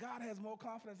amazing that God has more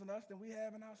confidence in us than we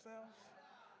have in ourselves?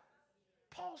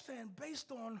 Paul's saying,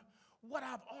 based on what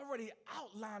I've already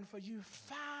outlined for you,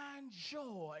 find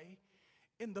joy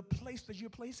in the place that you're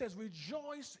placed. He says,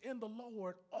 rejoice in the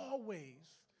Lord always.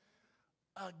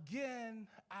 Again,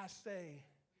 I say,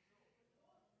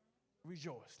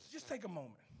 rejoice. Just take a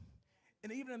moment.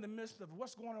 And even in the midst of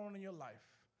what's going on in your life,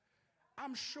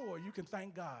 I'm sure you can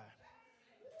thank God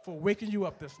for waking you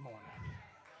up this morning.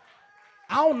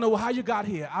 I don't know how you got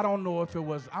here. I don't know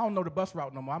the bus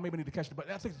route no more. I maybe need to catch but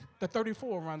I think the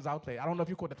 34 runs out there. I don't know if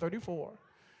you caught the 34.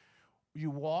 You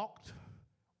walked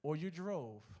or you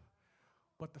drove.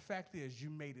 But the fact is, you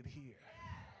made it here.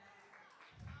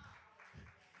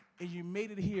 And you made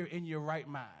it here in your right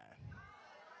mind.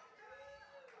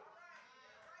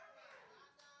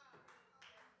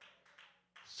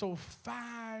 So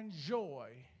find joy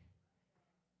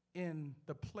in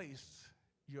the place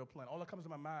you're playing. All that comes to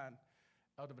my mind,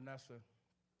 Elder Vanessa,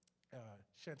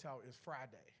 Chantal, is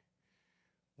Friday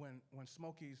when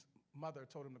Smokey's mother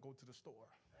told him to go to the store.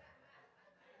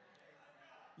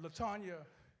 LaTanya,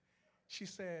 he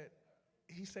said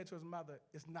to his mother,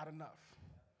 it's not enough.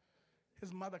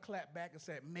 His mother clapped back and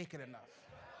said, make it enough.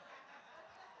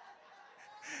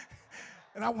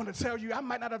 And I want to tell you, I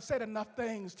might not have said enough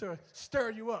things to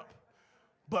stir you up,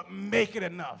 but make it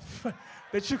enough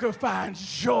that you can find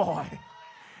joy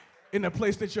in the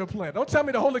place that you're playing. Don't tell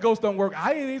me the Holy Ghost don't work.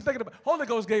 I ain't even thinking about it. Holy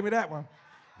Ghost gave me that one.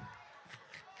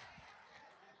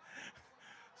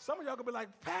 Some of y'all gonna be like,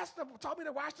 Pastor told me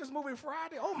to watch this movie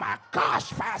Friday. Oh my gosh,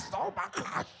 Pastor, oh my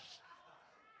gosh.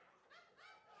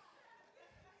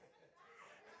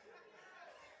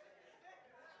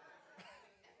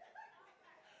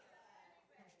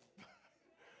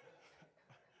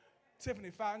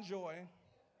 Tiffany, find joy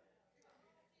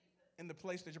in the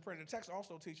place that you're praying. The text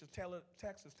also teaches,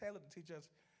 text is tailored to teach us,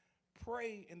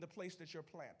 pray in the place that you're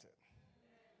planted.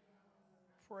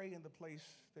 Pray in the place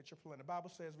that you're planted. The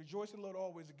Bible says, rejoice in the Lord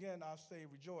always. Again, I say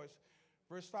rejoice.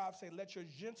 Verse 5 say, let your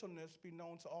gentleness be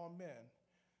known to all men.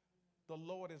 The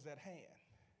Lord is at hand.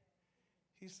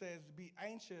 He says, be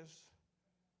anxious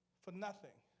for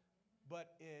nothing,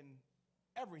 but in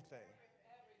everything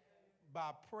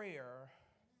by prayer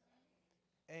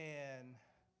and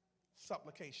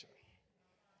supplication.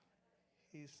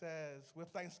 He says, with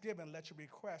thanksgiving, let your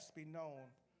requests be known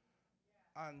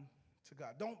unto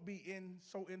God. Don't be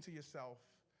so into yourself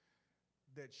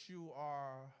that you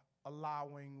are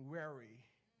allowing worry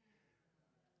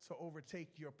to overtake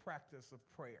your practice of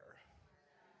prayer.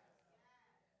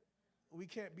 We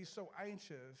can't be so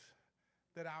anxious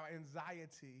that our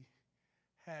anxiety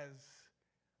has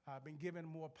been given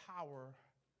more power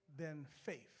than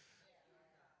faith.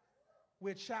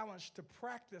 We're challenged to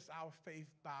practice our faith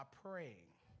by praying.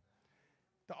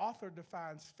 The author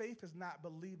defines faith is not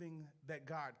believing that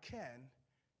God can,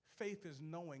 faith is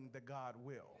knowing that God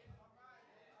will.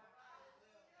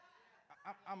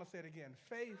 I'm going to say it again.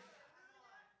 Faith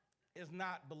is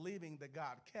not believing that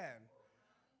God can,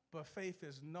 but faith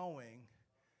is knowing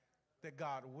that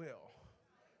God will.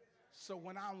 So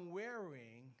when I'm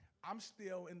worrying, I'm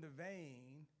still in the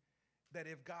vein that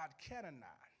if God can or not.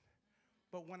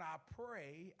 But when I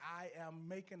pray, I am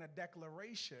making a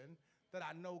declaration that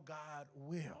I know God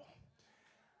will.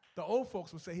 The old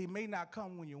folks would say he may not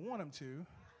come when you want him to,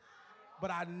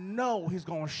 but I know he's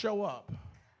going to show up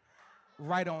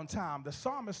right on time. The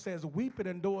psalmist says, weeping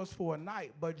endures for a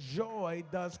night, but joy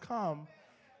does come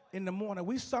in the morning.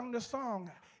 We sung the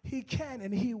song, he can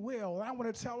and he will. And I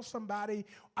want to tell somebody,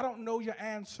 I don't know your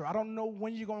answer. I don't know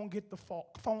when you're going to get the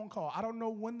phone call. I don't know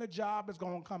when the job is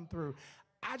going to come through.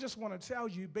 I just want to tell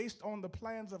you, based on the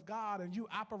plans of God and you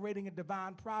operating in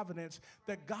divine providence,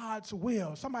 that God's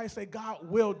will. Somebody say, God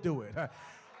will do it.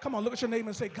 Come on, look at your neighbor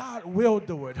and say, God will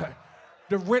do it.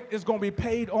 The rent is going to be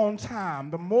paid on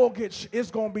time. The mortgage is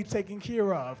going to be taken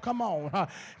care of. Come on.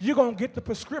 You're going to get the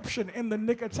prescription in the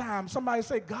nick of time. Somebody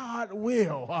say, God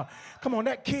will. Come on,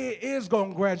 that kid is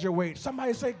going to graduate.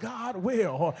 Somebody say, God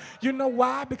will. You know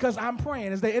why? Because I'm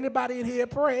praying. Is there anybody in here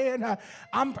praying?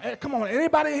 Come on,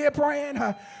 anybody in here praying?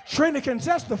 Trina can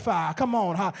testify. Come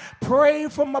on. Pray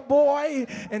for my boy,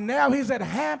 and now he's at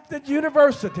Hampton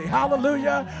University.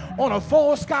 Hallelujah. On a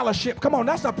full scholarship. Come on,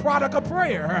 that's a product of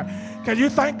prayer. Can you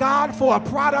thank God for a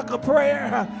product of prayer?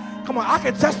 Come on, I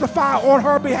can testify on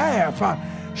her behalf.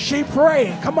 She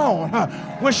prayed. Come on.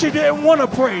 When she didn't want to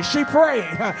pray, she prayed.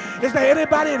 Is there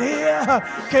anybody in here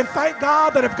can thank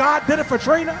God that if God did it for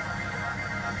Trina,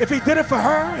 if he did it for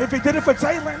her, if he did it for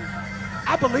Taylor,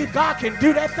 I believe God can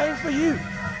do that thing for you.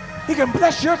 He can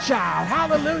bless your child.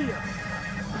 Hallelujah.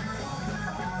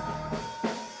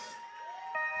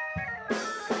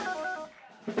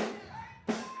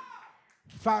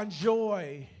 Find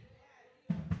joy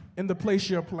in the place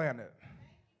you're planted.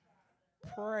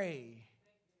 Pray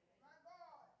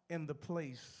in the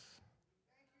place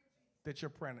that you're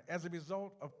planted. As a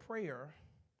result of prayer,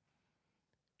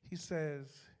 he says,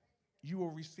 you will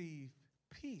receive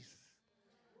peace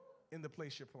in the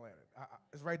place you're planted.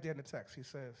 It's right there in the text. He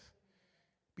says,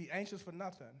 be anxious for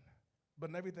nothing, but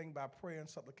in everything by prayer and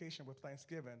supplication with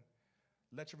thanksgiving,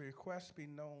 let your requests be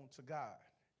known to God.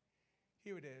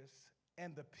 Here it is.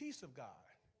 And the peace of God,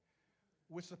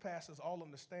 which surpasses all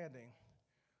understanding,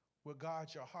 will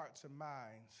guard your hearts and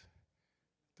minds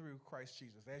through Christ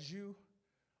Jesus. As you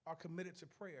are committed to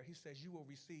prayer, he says you will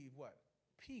receive what?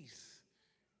 Peace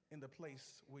in the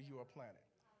place where you are planted.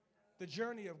 The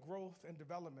journey of growth and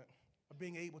development, of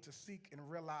being able to seek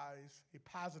and realize a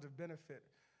positive benefit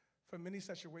from any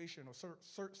situation or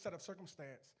set of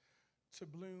circumstance to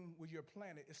bloom where you're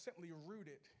planted is simply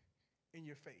rooted in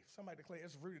your faith. Somebody declare,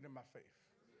 it's rooted in my faith.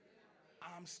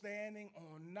 I'm standing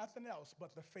on nothing else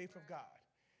but the faith of God.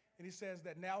 And he says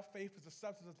that now faith is the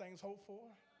substance of things hoped for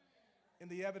and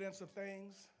the evidence of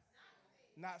things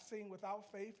not seen.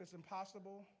 Without faith, it's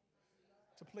impossible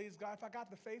to please God. If I got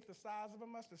the faith the size of a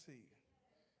mustard seed,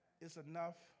 it's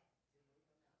enough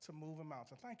to move a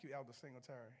mountain. Thank you, Elder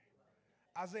Singletary.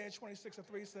 Isaiah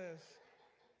 26:3 says,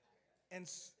 and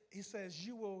he says,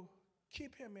 you will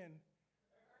keep him in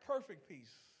perfect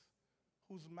peace,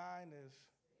 whose mind is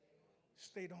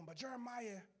stayed on. But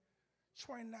Jeremiah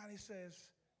 29, he says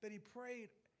that he prayed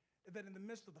that in the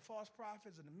midst of the false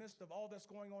prophets, in the midst of all that's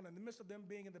going on, in the midst of them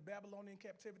being in the Babylonian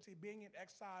captivity, being in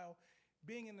exile,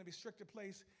 being in a restricted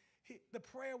place, the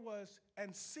prayer was,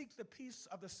 and seek the peace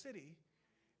of the city,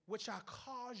 which I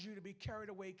cause you to be carried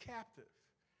away captive,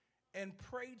 and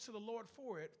pray to the Lord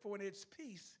for it, for in its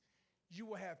peace you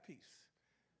will have peace.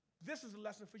 This is a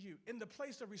lesson for you. In the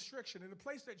place of restriction, in the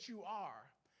place that you are,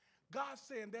 God's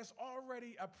saying there's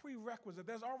already a prerequisite,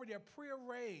 there's already a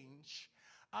prearranged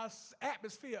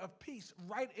atmosphere of peace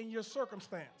right in your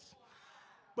circumstance.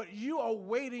 But you are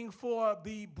waiting for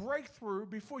the breakthrough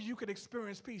before you can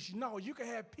experience peace. No, you can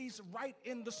have peace right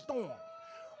in the storm.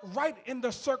 right in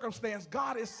the circumstance,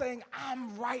 God is saying,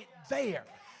 I'm right there.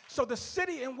 So the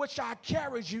city in which I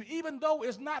carried you, even though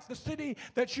it's not the city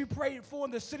that you prayed for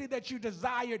and the city that you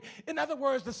desired, in other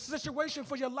words, the situation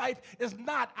for your life is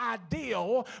not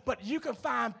ideal, but you can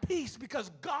find peace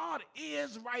because God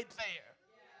is right there.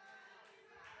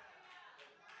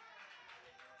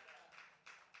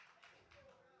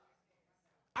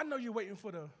 I know you're waiting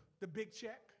for the big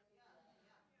check.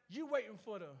 You're waiting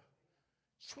for the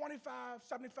 25,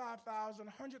 75,000,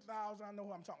 100,000. I know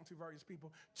who I'm talking to, various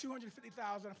people.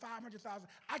 250,000, 500,000.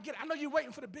 I get it. I know you're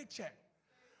waiting for the big check.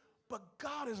 But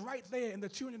God is right there in the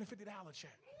 $250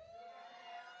 check.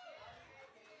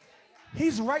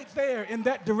 He's right there in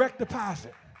that direct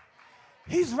deposit.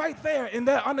 He's right there in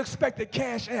that unexpected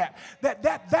cash app.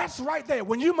 That's right there.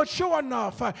 When you mature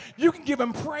enough, you can give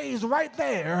him praise right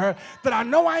there that I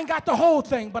know I ain't got the whole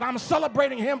thing, but I'm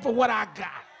celebrating him for what I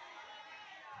got.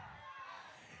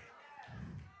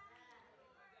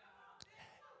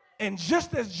 And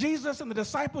just as Jesus and the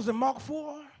disciples in Mark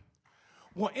 4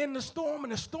 were in the storm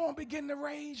and the storm began to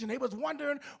rage and they was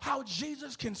wondering how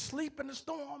Jesus can sleep in the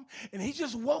storm, and he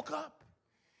just woke up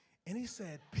and he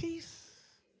said, peace,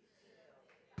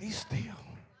 be still.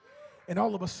 And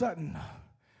all of a sudden,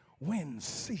 wind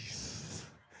ceased.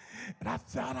 And I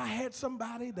thought I had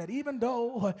somebody that even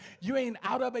though you ain't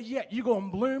out of it yet, you're going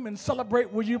to bloom and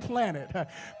celebrate where you planted.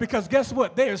 Because guess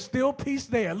what? There's still peace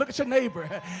there. Look at your neighbor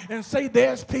and say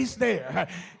there's peace there.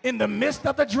 In the midst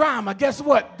of the drama, guess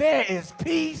what? There is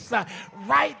peace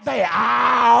right there.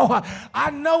 Ow! I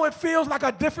know it feels like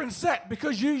a different set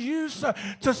because you're used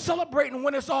to celebrating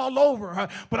when it's all over.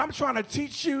 But I'm trying to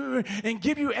teach you and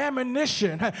give you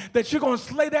ammunition that you're going to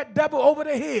slay that devil over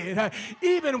the head.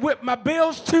 Even with my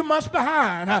bills 2 months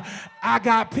behind, I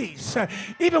got peace.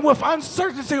 Even with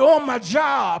uncertainty on my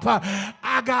job,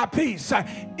 I got peace.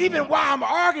 Even while I'm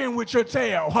arguing with your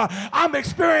tail, I'm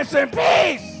experiencing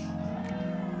peace.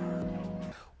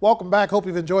 Welcome back. Hope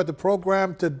you've enjoyed the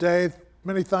program today.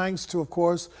 Many thanks to, of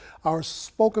course, our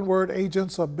spoken word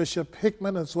agents, Bishop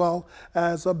Hickman as well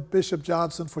as Bishop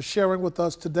Johnson, for sharing with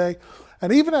us today.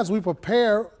 And even as we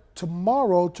prepare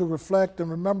tomorrow to reflect and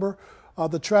remember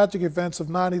the tragic events of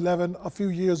 9/11 a few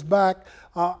years back,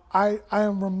 I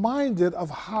am reminded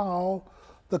of how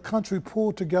the country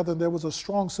pulled together and there was a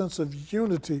strong sense of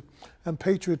unity and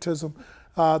patriotism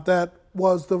that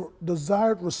was the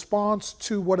desired response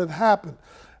to what had happened.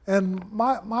 And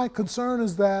my concern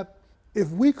is that if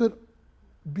we could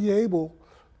be able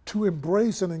to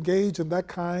embrace and engage in that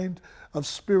kind of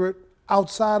spirit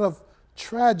outside of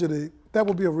tragedy, that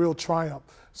would be a real triumph,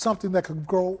 something that could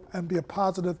grow and be a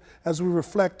positive as we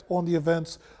reflect on the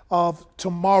events of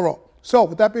tomorrow. So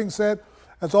with that being said,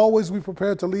 as always, we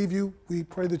prepare to leave you. We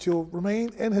pray that you'll remain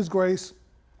in his grace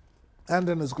and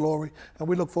in his glory. And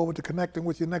we look forward to connecting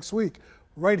with you next week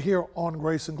right here on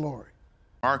Grace and Glory.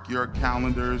 Mark your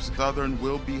calendars. Southern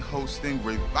will be hosting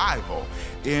Revival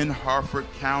in Harford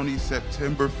County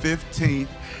September 15th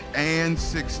and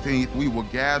 16th. We will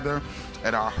gather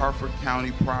at our Harford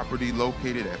County property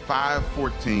located at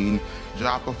 514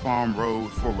 Joppa Farm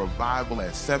Road for Revival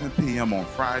at 7 p.m. on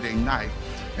Friday night.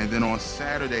 And then on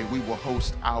Saturday, we will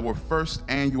host our first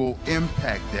annual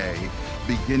Impact Day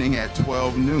beginning at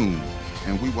 12 noon.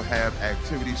 And we will have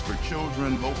activities for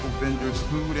children, local vendors,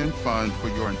 food, and fun for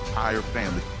your entire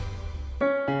family.